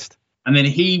loved Test. And then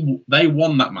they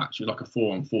won that match with a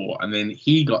 4-on-4, and then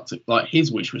he got to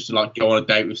his wish was to go on a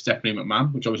date with Stephanie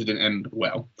McMahon, which obviously didn't end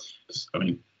well.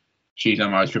 She's now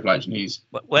married to Triple H, and he's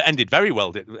it ended very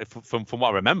well from what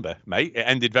I remember, mate. It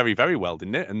ended very, very well,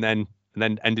 didn't it? And then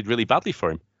ended really badly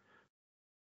for him.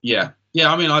 Yeah,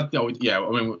 Yeah, I mean, I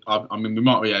mean, we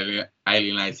might be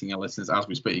alienating our listeners as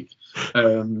we speak,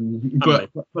 but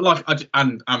like,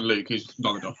 and Luke, who's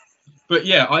not enough. But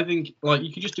yeah, I think like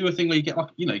you could just do a thing where you get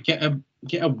like,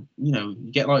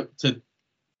 get like to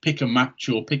pick a match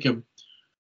or pick a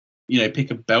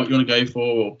belt you want to go for,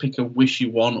 or pick a wish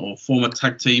you want, or form a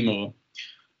tag team, or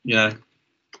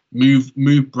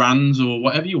move brands or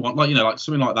whatever you want, like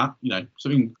something like that,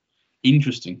 something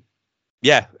interesting.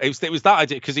 Yeah, it was that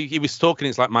idea, because he was talking,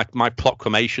 it's like my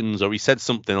proclamations, or he said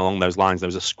something along those lines. There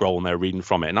was a scroll and they were reading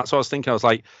from it, and that's what I was thinking. I was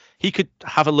like, he could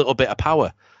have a little bit of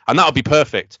power, and that would be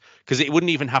perfect, because it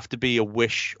wouldn't even have to be a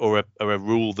wish or a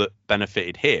rule that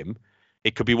benefited him.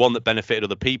 It could be one that benefited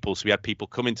other people. So we had people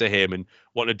coming to him and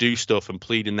wanting to do stuff and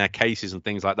pleading their cases and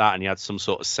things like that, and he had some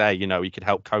sort of say. He could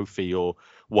help Kofi or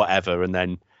whatever, and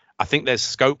then I think there's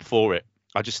scope for it.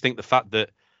 I just think the fact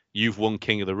that you've won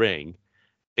King of the Ring.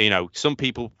 Some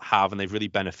people have, and they've really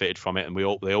benefited from it, and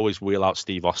they always wheel out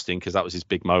Steve Austin because that was his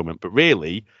big moment. But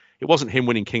really, it wasn't him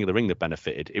winning King of the Ring that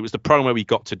benefited. It was the promo he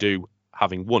got to do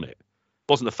having won it. It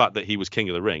wasn't the fact that he was King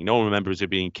of the Ring. No one remembers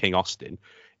it being King Austin.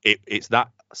 It's that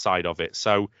side of it.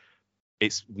 So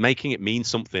it's making it mean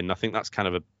something. I think that's kind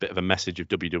of a bit of a message of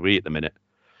WWE at the minute.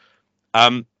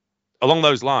 Along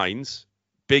those lines,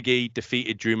 Big E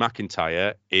defeated Drew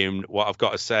McIntyre in what I've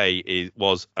got to say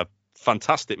was a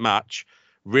fantastic match.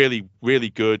 Really, really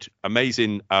good,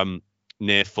 amazing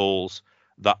near falls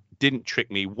that didn't trick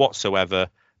me whatsoever,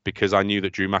 because I knew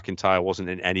that Drew McIntyre wasn't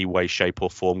in any way, shape or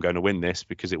form going to win this,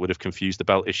 because it would have confused the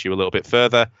belt issue a little bit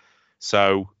further.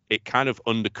 So it kind of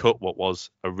undercut what was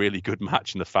a really good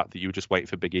match in the fact that you were just waiting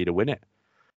for Big E to win it.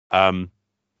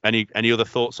 Any other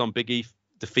thoughts on Big E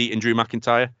defeating Drew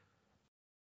McIntyre?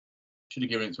 Should have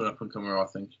given it to an up-and-comer, I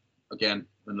think. Again,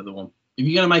 another one. If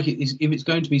you're going to make it, if it's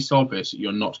going to be so obvious that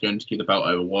you're not going to give the belt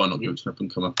over, why not give it to an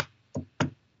up-and-comer? Yeah,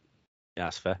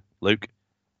 that's fair. Luke?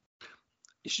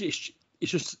 It's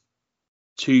just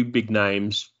two big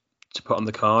names to put on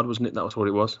the card, wasn't it? That was what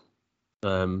it was.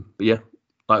 But yeah,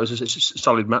 it was just a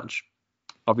solid match.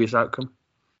 Obvious outcome.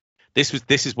 This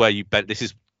is where you bet. This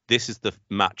is the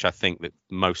match I think that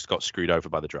most got screwed over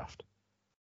by the draft.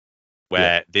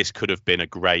 Where this could have been a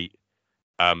great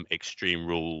Extreme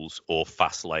Rules or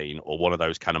Fastlane or one of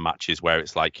those kind of matches where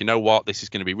it's like, you know what, this is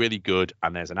going to be really good,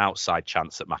 and there's an outside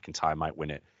chance that McIntyre might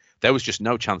win it. There was just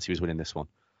no chance he was winning this one,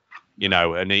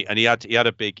 and he had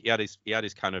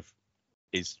his kind of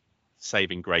his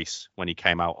saving grace when he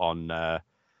came out on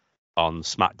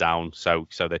SmackDown. So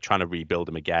they're trying to rebuild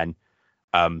him again.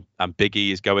 And Big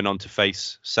E is going on to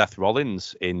face Seth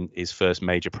Rollins in his first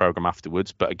major program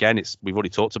afterwards. But again, we've already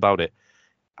talked about it.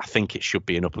 I think it should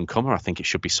be an up-and-comer. I think it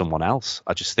should be someone else.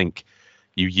 I just think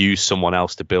you use someone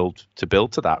else to build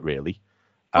to that, really.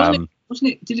 Wasn't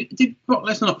it? Did Brock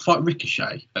Lesnar not fight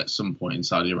Ricochet at some point in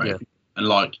Saudi Arabia? Yeah.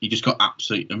 And he just got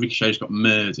Ricochet just got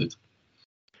murdered.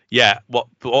 Yeah. What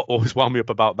always wound me up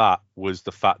about that was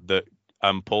the fact that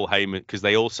Paul Heyman, because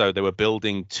they were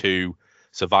building to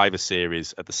Survivor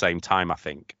Series at the same time, I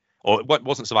think. Or it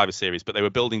wasn't Survivor Series, but they were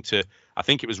building to, I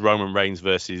think it was Roman Reigns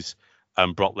versus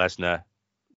Brock Lesnar,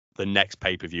 the next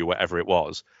pay-per-view, whatever it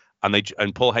was. And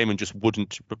Paul Heyman just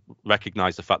wouldn't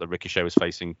recognize the fact that Ricochet was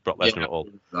facing Brock Lesnar at all.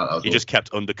 He just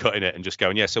kept undercutting it and just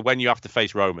going, so when you have to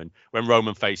face Roman, when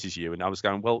Roman faces you, and I was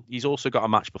going, well, he's also got a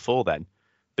match before then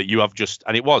that you have just,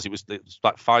 and it was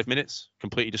like 5 minutes,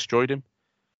 completely destroyed him.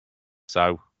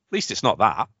 So at least it's not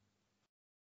that.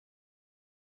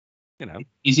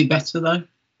 Is it better though?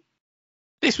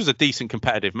 This was a decent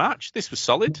competitive match. This was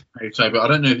solid. So, but I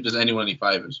don't know if it does anyone any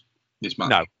favors. This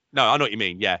match. No, I know what you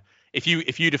mean. Yeah, if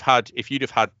you'd have had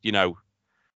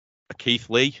a Keith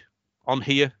Lee on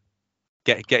here,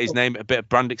 get his name, a bit of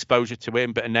brand exposure to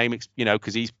him, bit of name,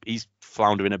 because he's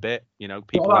floundering a bit.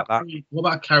 People like that. What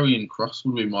about Karrion Kross?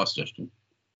 Would be my suggestion.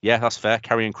 Yeah, that's fair.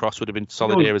 Karrion Kross would have been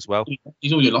solid here as well.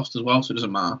 He's already lost as well, so it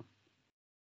doesn't matter.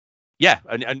 Yeah,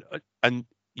 and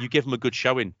you give him a good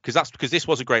showing, because this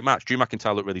was a great match. Drew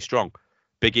McIntyre looked really strong.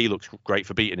 Big E looks great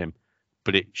for beating him,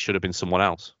 but it should have been someone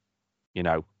else.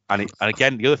 And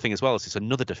again, the other thing as well is it's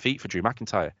another defeat for Drew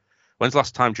McIntyre. When's the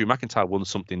last time Drew McIntyre won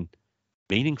something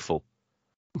meaningful?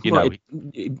 On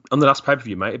the last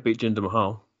pay-per-view, mate, it beat Jinder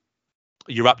Mahal.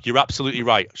 You're absolutely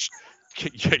right.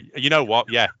 You know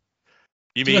what? Yeah.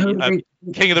 You mean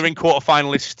King of the Ring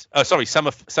quarter-finalist,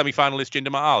 semi-finalist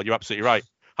Jinder Mahal. You're absolutely right.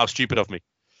 How stupid of me.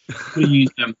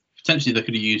 Potentially they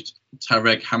could have used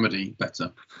Tarek Hamadi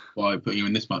better by putting him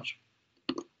in this match.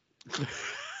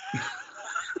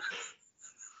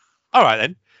 All right,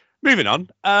 then. Moving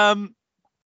on.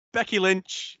 Becky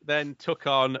Lynch then took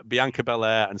on Bianca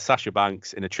Belair and Sasha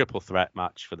Banks in a triple threat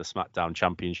match for the SmackDown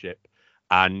Championship.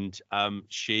 and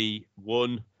she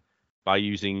won by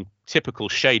using typical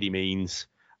shady means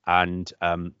and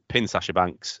pinned Sasha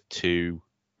Banks to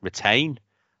retain.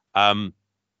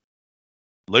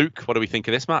 Luke, what do we think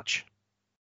of this match?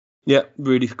 Yeah,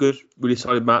 really good, really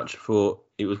solid match. Thought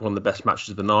it was one of the best matches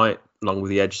of the night, along with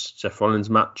the Edge Seth Rollins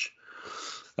match.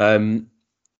 I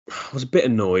was a bit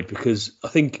annoyed because I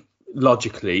think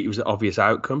logically it was an obvious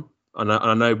outcome, and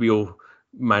I know we all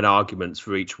made arguments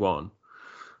for each one.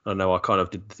 I know I kind of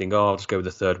did think, I'll just go with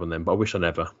the third one then, but I wish I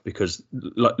never, because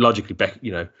logically,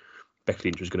 Becky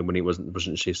Lynch was going to win. It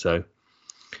wasn't she? So,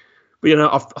 but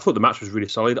I thought the match was really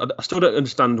solid. I still don't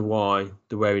understand why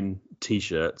they're wearing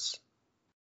t-shirts.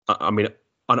 I mean,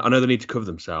 I know they need to cover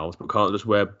themselves, but can't just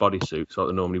wear bodysuits like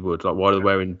they normally would. Like, why are they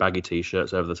wearing baggy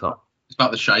t-shirts over the top? It's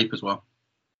about the shape as well.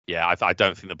 Yeah, I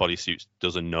don't think the bodysuits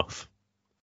does enough.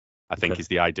 I think is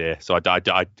the idea. So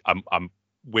I'm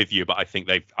with you, but I think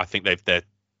they're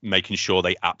making sure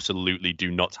they absolutely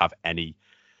do not have any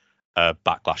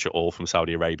backlash at all from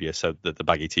Saudi Arabia. So that the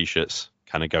baggy t-shirts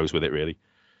kind of goes with it, really.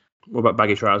 What about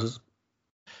baggy trousers?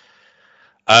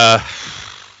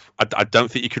 I don't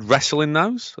think you could wrestle in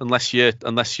those unless you're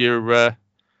Bubba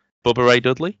Ray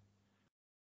Dudley.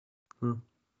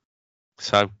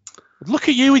 So look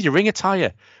at you with your ring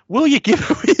attire. Will you give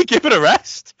it a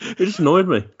rest? It just annoyed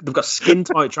me. They've got skin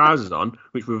tight trousers on,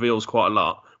 which reveals quite a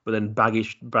lot, but then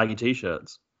baggy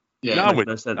t-shirts. Yeah, no, makes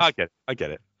no sense. I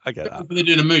get it. When they're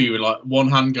doing a move, like one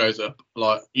hand goes up,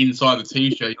 like inside the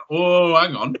t-shirt. Oh,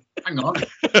 hang on.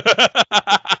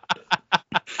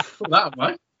 Put that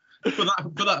away. Put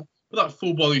that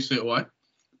full body suit away.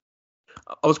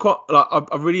 I was quite like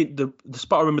I really the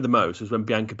spot I remember the most was when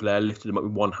Bianca Belair lifted him up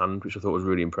with one hand, which I thought was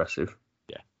really impressive.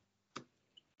 Yeah,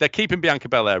 they're keeping Bianca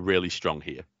Belair really strong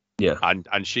here. Yeah,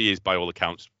 and she is by all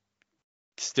accounts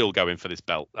still going for this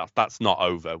belt. That's not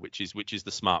over, which is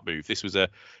the smart move. This was a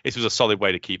solid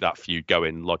way to keep that feud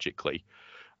going logically.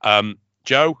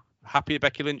 Joe, happy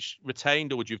Becky Lynch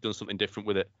retained, or would you have done something different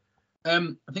with it?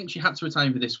 I think she had to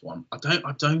retain for this one. I said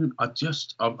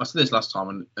this last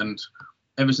time, and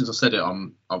ever since I said it,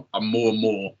 I'm more and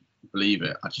more believe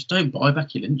it. I just don't buy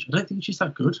Becky Lynch. I don't think she's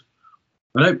that good.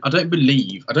 I don't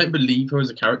believe her as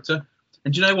a character.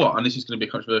 And do you know what? And this is going to be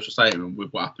a controversial statement with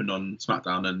what happened on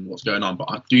SmackDown and what's going on, but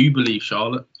I do believe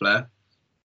Charlotte Flair.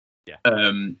 Yeah.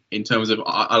 In terms of,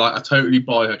 I totally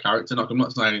buy her character. Like, I'm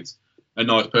not saying it's a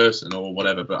nice person or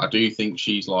whatever, but I do think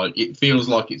she's like, it feels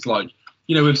like it's like,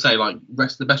 we say like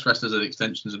the best wrestlers are the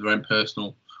extensions of their own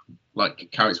personal like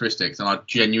characteristics, and I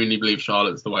genuinely believe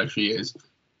Charlotte's the way she is,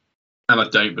 and I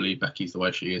don't believe Becky's the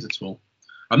way she is at all.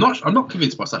 I'm not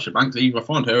convinced by Sasha Banks either. I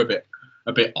find her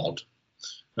a bit odd.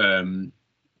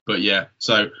 But yeah,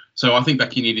 so I think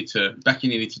Becky needed to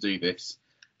do this.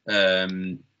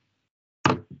 Just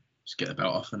get the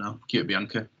belt off her now. Give it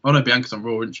Bianca. Oh no, Bianca's on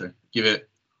Raw, isn't she? Give it.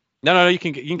 No, you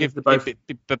can give the both.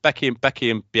 But Becky and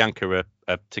Bianca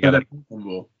are together. On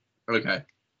Raw. Okay.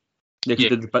 Yeah,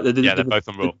 they're both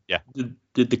on Raw. Yeah.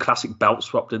 Did the classic belt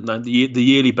swap, didn't they? The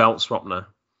yearly belt swap now.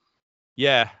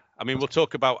 Yeah, I mean, we'll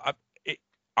talk about it.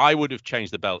 I would have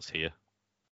changed the belts here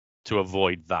to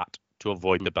avoid that, to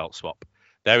avoid the belt swap.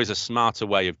 There is a smarter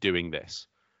way of doing this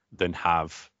than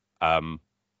have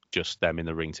just them in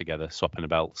the ring together, swapping the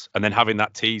belts, and then having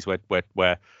that tease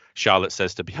where Charlotte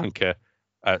says to Bianca,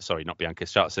 sorry, not Bianca,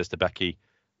 Charlotte says to Becky,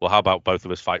 well, how about both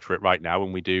of us fight for it right now,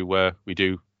 and we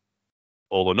do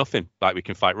all or nothing. Like, we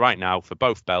can fight right now for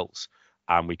both belts,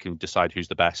 and we can decide who's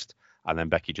the best. And then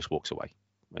Becky just walks away,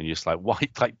 and you're just like, why?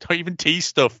 Like, don't even tease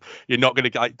stuff. You're not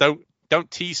gonna like,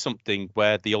 don't tease something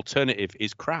where the alternative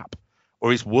is crap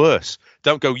or is worse.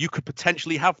 Don't go, you could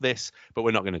potentially have this, but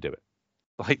we're not going to do it.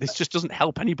 Like, this just doesn't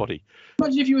help anybody.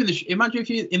 Imagine if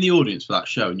you're in the audience for that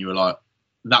show and you were like,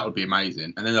 that would be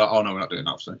amazing, and then they're like, oh no, we're not doing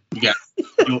that. So you get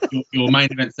your main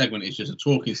event segment is just a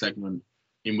talking segment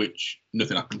in which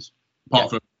nothing happens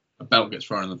apart from a belt gets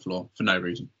thrown on the floor for no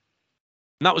reason.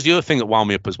 And that was the other thing that wound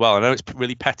me up as well. I know it's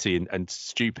really petty and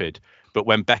stupid, but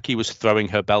when Becky was throwing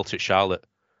her belt at Charlotte,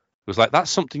 it was like,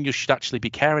 that's something you should actually be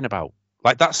caring about.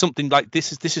 Like, that's something like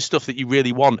this is stuff that you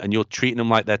really want, and you're treating them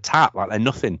like they're tat, like they're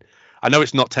nothing. I know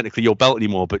it's not technically your belt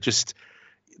anymore, but just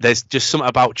there's just something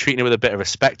about treating it with a bit of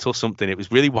respect or something. It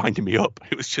was really winding me up.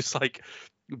 It was just like,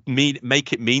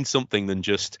 make it mean something than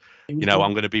just, I'm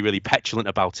going to be really petulant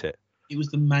about it. It was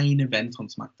the main event on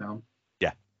SmackDown.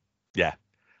 Yeah.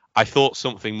 I thought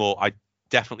something more. I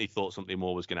definitely thought something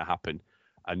more was going to happen,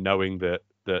 and knowing that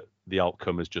the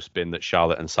outcome has just been that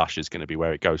Charlotte and Sasha is going to be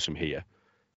where it goes from here,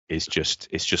 it's just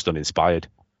uninspired.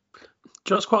 Do you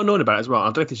know what's quite annoying about it as well? I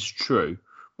don't know if this is true,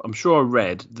 but I'm sure I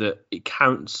read that it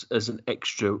counts as an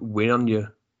extra win on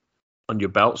your on your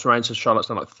belts, Reigns. So Charlotte's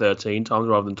done like 13 times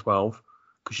rather than 12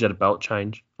 because she's had a belt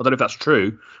change. I don't know if that's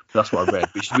true, but that's what I read,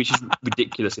 which is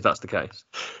ridiculous if that's the case.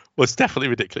 Well, it's definitely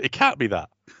ridiculous. It can't be that.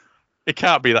 It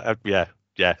can't be that.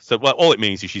 Yeah. So well, all it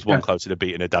means is she's one closer to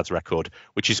beating her dad's record,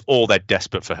 which is all they're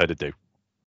desperate for her to do.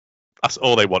 That's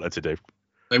all they want her to do.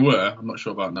 They were. I'm not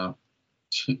sure about now.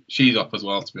 She's off as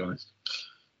well, to be honest.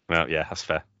 Well, yeah, that's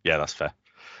fair. Yeah, that's fair.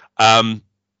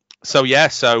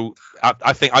 So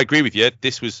I think I agree with you.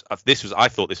 This was. I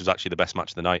thought this was actually the best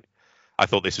match of the night. I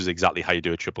thought this was exactly how you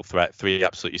do a triple threat. 3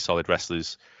 absolutely solid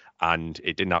wrestlers, and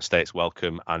it didn't outstay its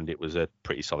welcome, and it was a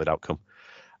pretty solid outcome.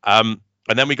 And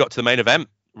then we got to the main event.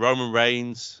 Roman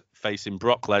Reigns facing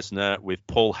Brock Lesnar with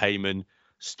Paul Heyman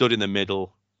stood in the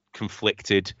middle,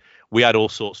 conflicted. We had all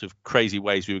sorts of crazy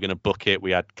ways we were going to book it.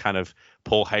 We had kind of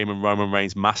Paul Heyman, Roman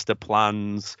Reigns master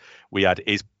plans. We had,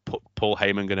 is Paul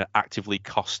Heyman going to actively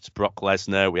cost Brock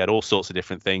Lesnar? We had all sorts of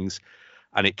different things.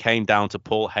 And it came down to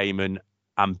Paul Heyman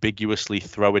ambiguously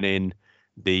throwing in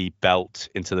the belt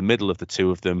into the middle of the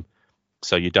two of them.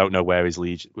 So you don't know where his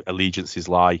allegiances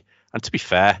lie. And to be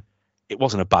fair, it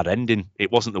wasn't a bad ending.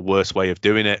 It wasn't the worst way of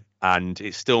doing it. And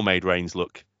it still made Reigns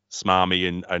look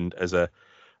smarmy and as a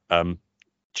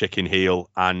chicken heel.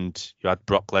 And you had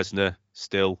Brock Lesnar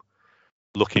still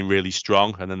looking really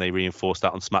strong. And then they reinforced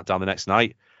that on SmackDown the next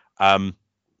night.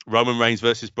 Roman Reigns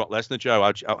versus Brock Lesnar,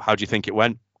 Joe, how do you think it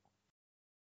went?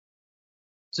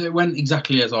 So it went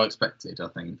exactly as I expected, I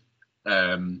think.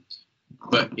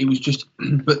 But it was just,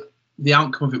 but the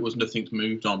outcome of it was nothing's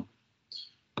moved on.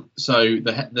 So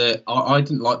I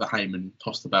didn't like the Heyman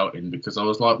toss the belt in because I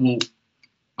was like, well,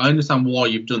 I understand why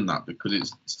you've done that because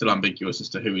it's still ambiguous as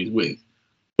to who he's with.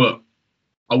 But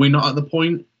are we not at the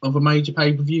point of a major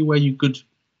pay-per-view where you could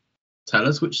tell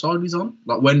us which side he's on?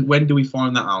 Like when do we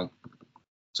find that out?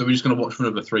 So we're just going to watch for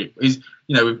another 3. Me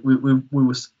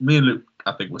and Luke,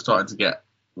 I think, we're starting to get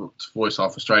to voice our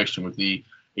frustration with the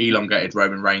elongated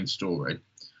Roman Reigns story,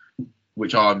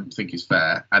 which I think is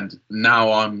fair. And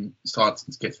now I'm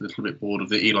starting to get a little bit bored of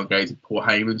the elongated Paul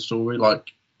Heyman story.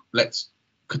 Like, let's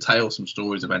curtail some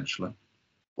stories eventually,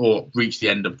 or reach the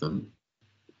end of them.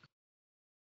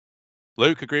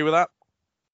 Luke, agree with that?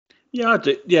 Yeah, I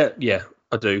do. Yeah,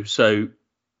 I do. So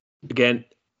again,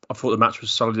 I thought the match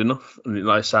was solid enough, and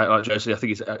like Joe said,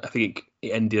 I think it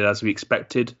ended as we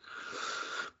expected.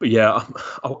 But yeah,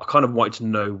 I kind of wanted to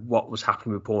know what was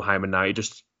happening with Paul Heyman now. He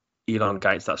just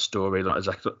elongates that story, like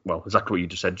exactly what you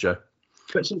just said, Joe.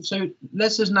 But so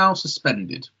Lesnar's now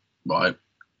suspended, right?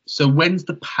 So when's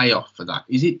the payoff for that?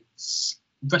 Is it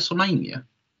WrestleMania?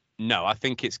 No, I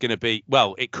think it's going to be,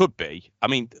 well, it could be. I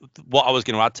mean, what I was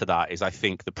going to add to that is I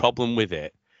think the problem with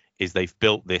it is they've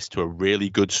built this to a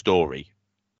really good story,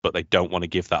 but they don't want to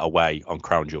give that away on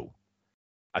Crown Jewel.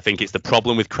 I think it's the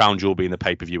problem with Crown Jewel being the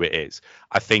pay-per-view it is.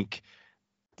 I think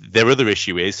their other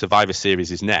issue is Survivor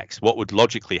Series is next. What would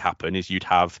logically happen is you'd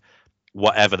have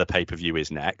whatever the pay-per-view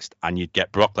is next, and you'd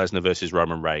get Brock Lesnar versus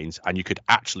Roman Reigns, and you could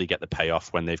actually get the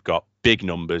payoff when they've got big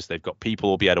numbers, they've got people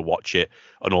who will be able to watch it,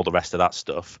 and all the rest of that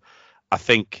stuff. I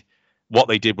think what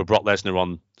they did with Brock Lesnar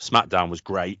on SmackDown was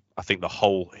great. I think the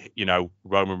whole,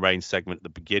 Roman Reigns segment at the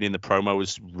beginning, the promo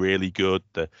was really good.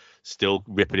 The still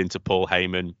ripping into Paul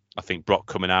Heyman. I think Brock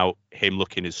coming out, him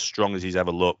looking as strong as he's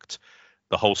ever looked.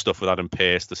 The whole stuff with Adam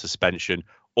Pearce, the suspension,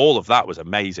 all of that was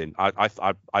amazing. I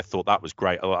thought that was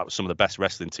great. That was some of the best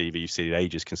wrestling TV you've seen in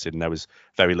ages, considering there was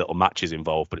very little matches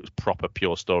involved, but it was proper,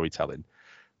 pure storytelling.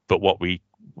 But what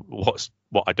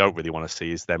I don't really want to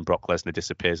see is then Brock Lesnar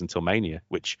disappears until Mania,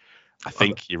 which I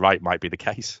think you're right might be the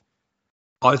case.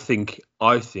 I think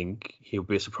he'll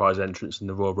be a surprise entrance in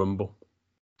the Royal Rumble.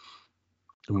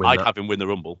 I'd have him win the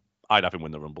Rumble.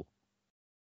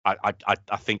 I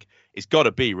think it's got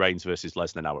to be Reigns versus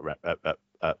Lesnar now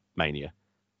at Mania.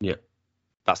 Yeah,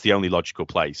 that's the only logical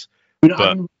place. We're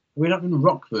not having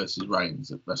Rock versus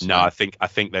Reigns at WrestleMania. No, I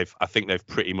think they've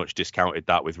pretty much discounted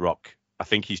that with Rock. I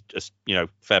think he's just,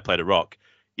 fair play to Rock.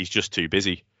 He's just too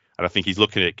busy, and I think he's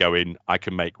looking at it going, I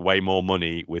can make way more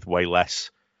money with way less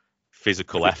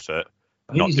physical effort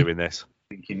not doing this.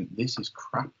 Thinking this is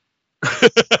crap.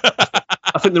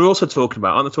 I think they're also talking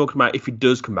about if he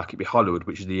does come back, it'd be Hollywood,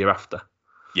 which is the year after.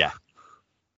 Yeah,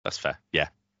 that's fair. Yeah,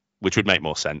 which would make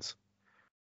more sense.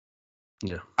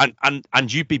 Yeah,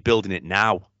 and you'd be building it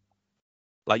now.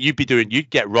 Like you'd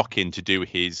get Rock in to do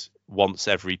his once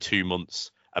every 2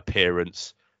 months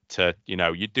appearance. To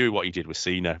you do what you did with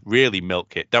Cena, really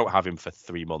milk it. Don't have him for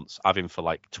 3 months. Have him for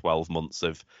like 12 months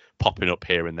of popping up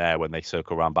here and there when they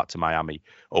circle around back to Miami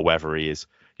or wherever he is.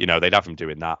 They'd have him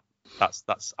doing that.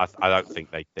 That's I don't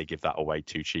think they give that away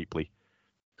too cheaply.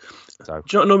 So,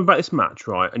 Do you know what about this match,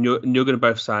 right? And you're going to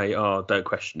both say, "Oh, don't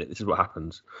question it. This is what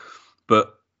happens."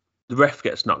 But the ref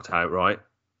gets knocked out, right?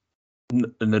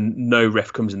 And then no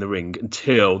ref comes in the ring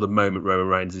until the moment Roman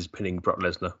Reigns is pinning Brock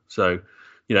Lesnar. So,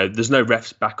 there's no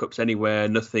refs backups anywhere,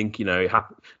 nothing.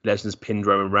 Lesnar's pinned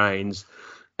Roman Reigns.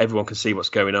 Everyone can see what's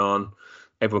going on.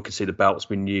 Everyone can see the belt's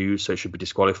been used, so it should be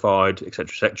disqualified, etc.,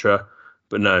 etc.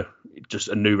 But no, just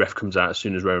a new ref comes out as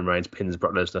soon as Roman Reigns pins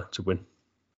Brock Lesnar to win.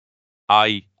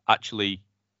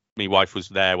 my wife was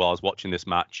there while I was watching this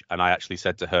match, and I actually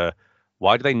said to her,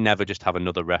 why do they never just have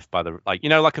another ref by the,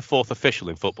 like a fourth official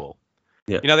in football?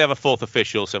 Yeah. They have a fourth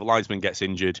official, so if a linesman gets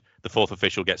injured, the fourth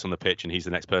official gets on the pitch and he's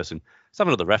the next person. Let's have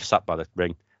another ref sat by the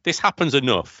ring. This happens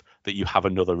enough that you have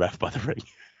another ref by the ring.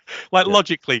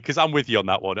 Logically, because I'm with you on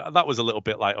that one. That was a little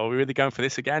bit like, are we really going for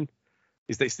this again?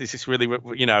 Is this really,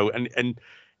 and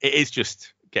it is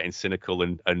just getting cynical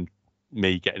and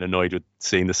me getting annoyed with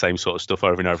seeing the same sort of stuff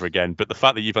over and over again. But the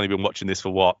fact that you've only been watching this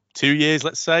for 2 years,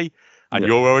 let's say, and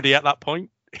you're already at that point,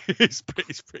 it's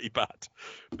pretty bad.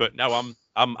 But no,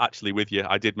 I'm actually with you.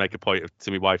 I did make a point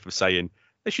to my wife of saying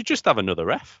they should just have another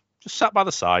ref, just sat by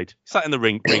the side, sat in the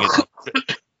ring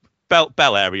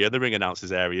bell area, the ring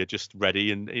announcers area, just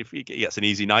ready. And if he gets an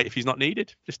easy night, if he's not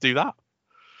needed, just do that.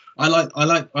 I like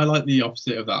the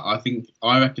opposite of that.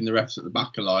 I reckon the refs at the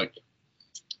back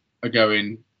are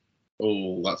going,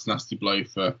 oh, that's a nasty blow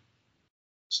for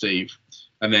Steve,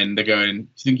 and then they're going, do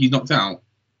you think he's knocked out?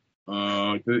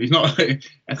 He's not. I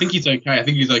think he's okay,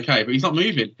 but he's not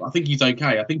moving. I think he's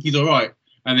okay. I think he's all right.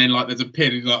 And then there's a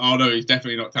pin. He's like, oh no, he's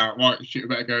definitely knocked out. Right, shit,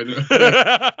 better go. Don't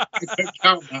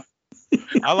count that.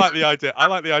 I like the idea.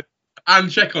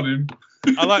 And check on him.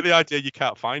 I like the idea you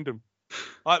can't find him.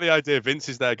 I like the idea Vince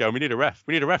is there going, we need a ref.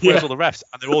 Where's all the refs?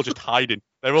 And they're all just hiding.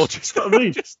 They're all just. What I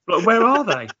mean? Where are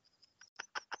they?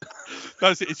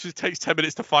 It just takes 10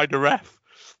 minutes to find a ref.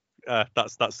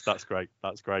 That's great.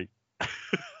 That's great.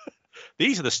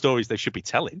 These are the stories they should be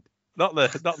telling, not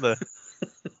what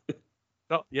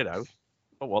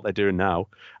they're doing now.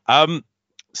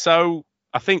 So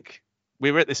I think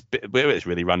we're at this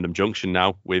really random junction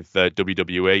now with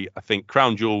WWE. I think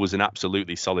Crown Jewel was an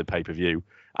absolutely solid pay-per-view.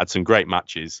 Had some great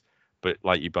matches, but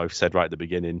like you both said right at the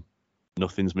beginning,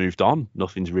 nothing's moved on.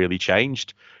 Nothing's really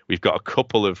changed. We've got a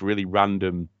couple of really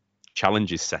random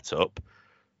challenges set up,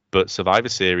 but Survivor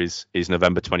Series is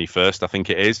November 21st, I think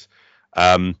it is.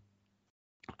 And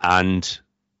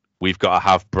we've got to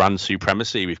have brand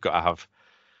supremacy. We've got to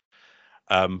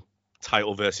have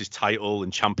title versus title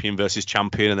and champion versus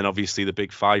champion, and then obviously the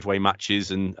big 5-way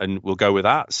matches, and we'll go with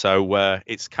that. So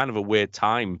it's kind of a weird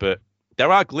time, but there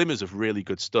are glimmers of really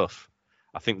good stuff.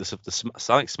 I think I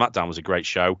think SmackDown was a great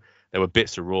show. There were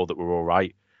bits of Raw that were all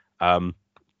right,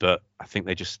 but I think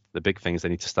the big thing is they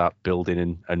need to start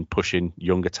building and pushing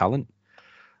younger talent.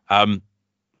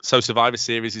 So Survivor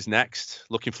Series is next.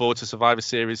 Looking forward to Survivor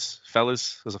Series,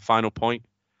 fellas, as a final point.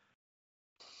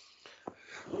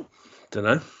 Don't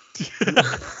know.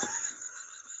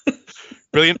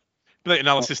 Brilliant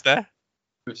analysis there.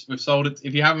 We've sold it.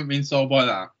 If you haven't been sold by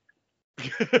that.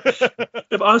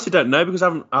 But I honestly don't know, because I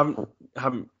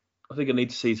haven't. I think I need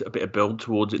to see a bit of build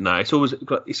towards it now. It's because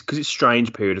it's a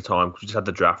strange period of time, because we just had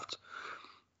the draft,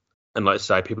 and like I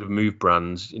say, people have moved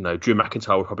brands. Drew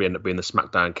McIntyre will probably end up being the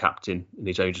SmackDown captain, and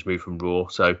he's only just moved from Raw.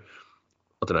 So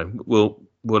I don't know.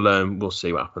 We'll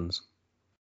see what happens.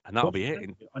 And that'll be it.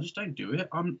 I just don't do it.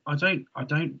 I don't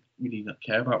really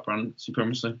care about brand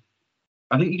supremacy.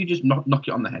 I think you can just knock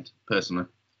it on the head, personally.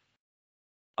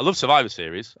 I love Survivor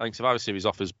Series. I think Survivor Series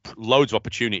offers loads of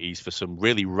opportunities for some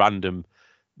really random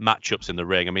matchups in the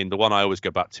ring. I mean, the one I always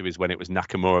go back to is when it was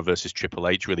Nakamura versus Triple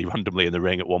H really randomly in the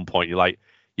ring at one point. You're like,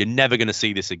 you're never going to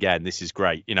see this again. This is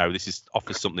great. This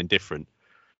offers something different.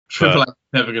 Triple H is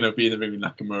never going to be in the ring with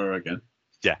Nakamura again.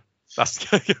 Yeah.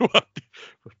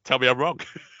 Tell me I'm wrong.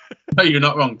 No, you're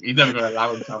not wrong. He's never going to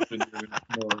allow himself to be in the ring with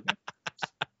Nakamura again.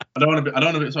 I don't want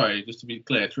to be. Sorry, just to be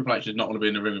clear, Triple H does not want to be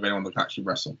in the ring with anyone that can actually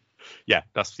wrestle. Yeah,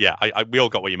 we all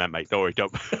got what you meant, mate. Don't worry,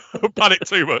 don't panic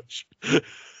too much.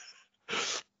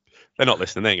 They're not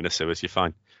listening. They ain't going to sue us. You're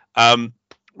fine.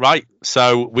 Right,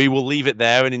 so we will leave it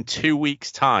there, and in 3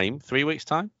 weeks' time,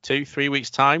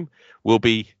 we'll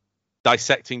be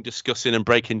dissecting, discussing, and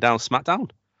breaking down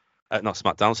SmackDown. Not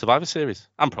SmackDown, Survivor Series,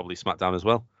 and probably SmackDown as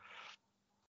well.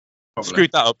 Probably.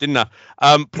 Screwed that up, didn't I?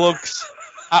 Plugs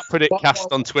at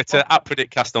PredictCast on Twitter, at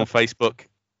PredictCast on Facebook.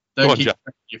 Don't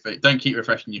keep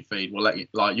refreshing your feed. We'll let you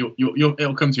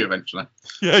it'll come to you eventually.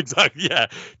 Yeah, exactly. Yeah,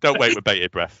 don't wait with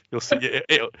bated breath. You'll see.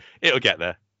 It'll get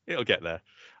there. It'll get there.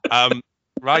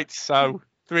 Right. So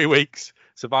 3 weeks.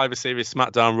 Survivor Series,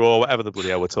 SmackDown, Raw, whatever the bloody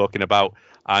hell we're talking about.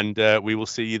 And we will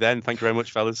see you then. Thank you very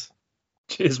much, fellas.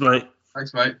 Cheers, mate.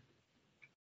 Thanks, mate.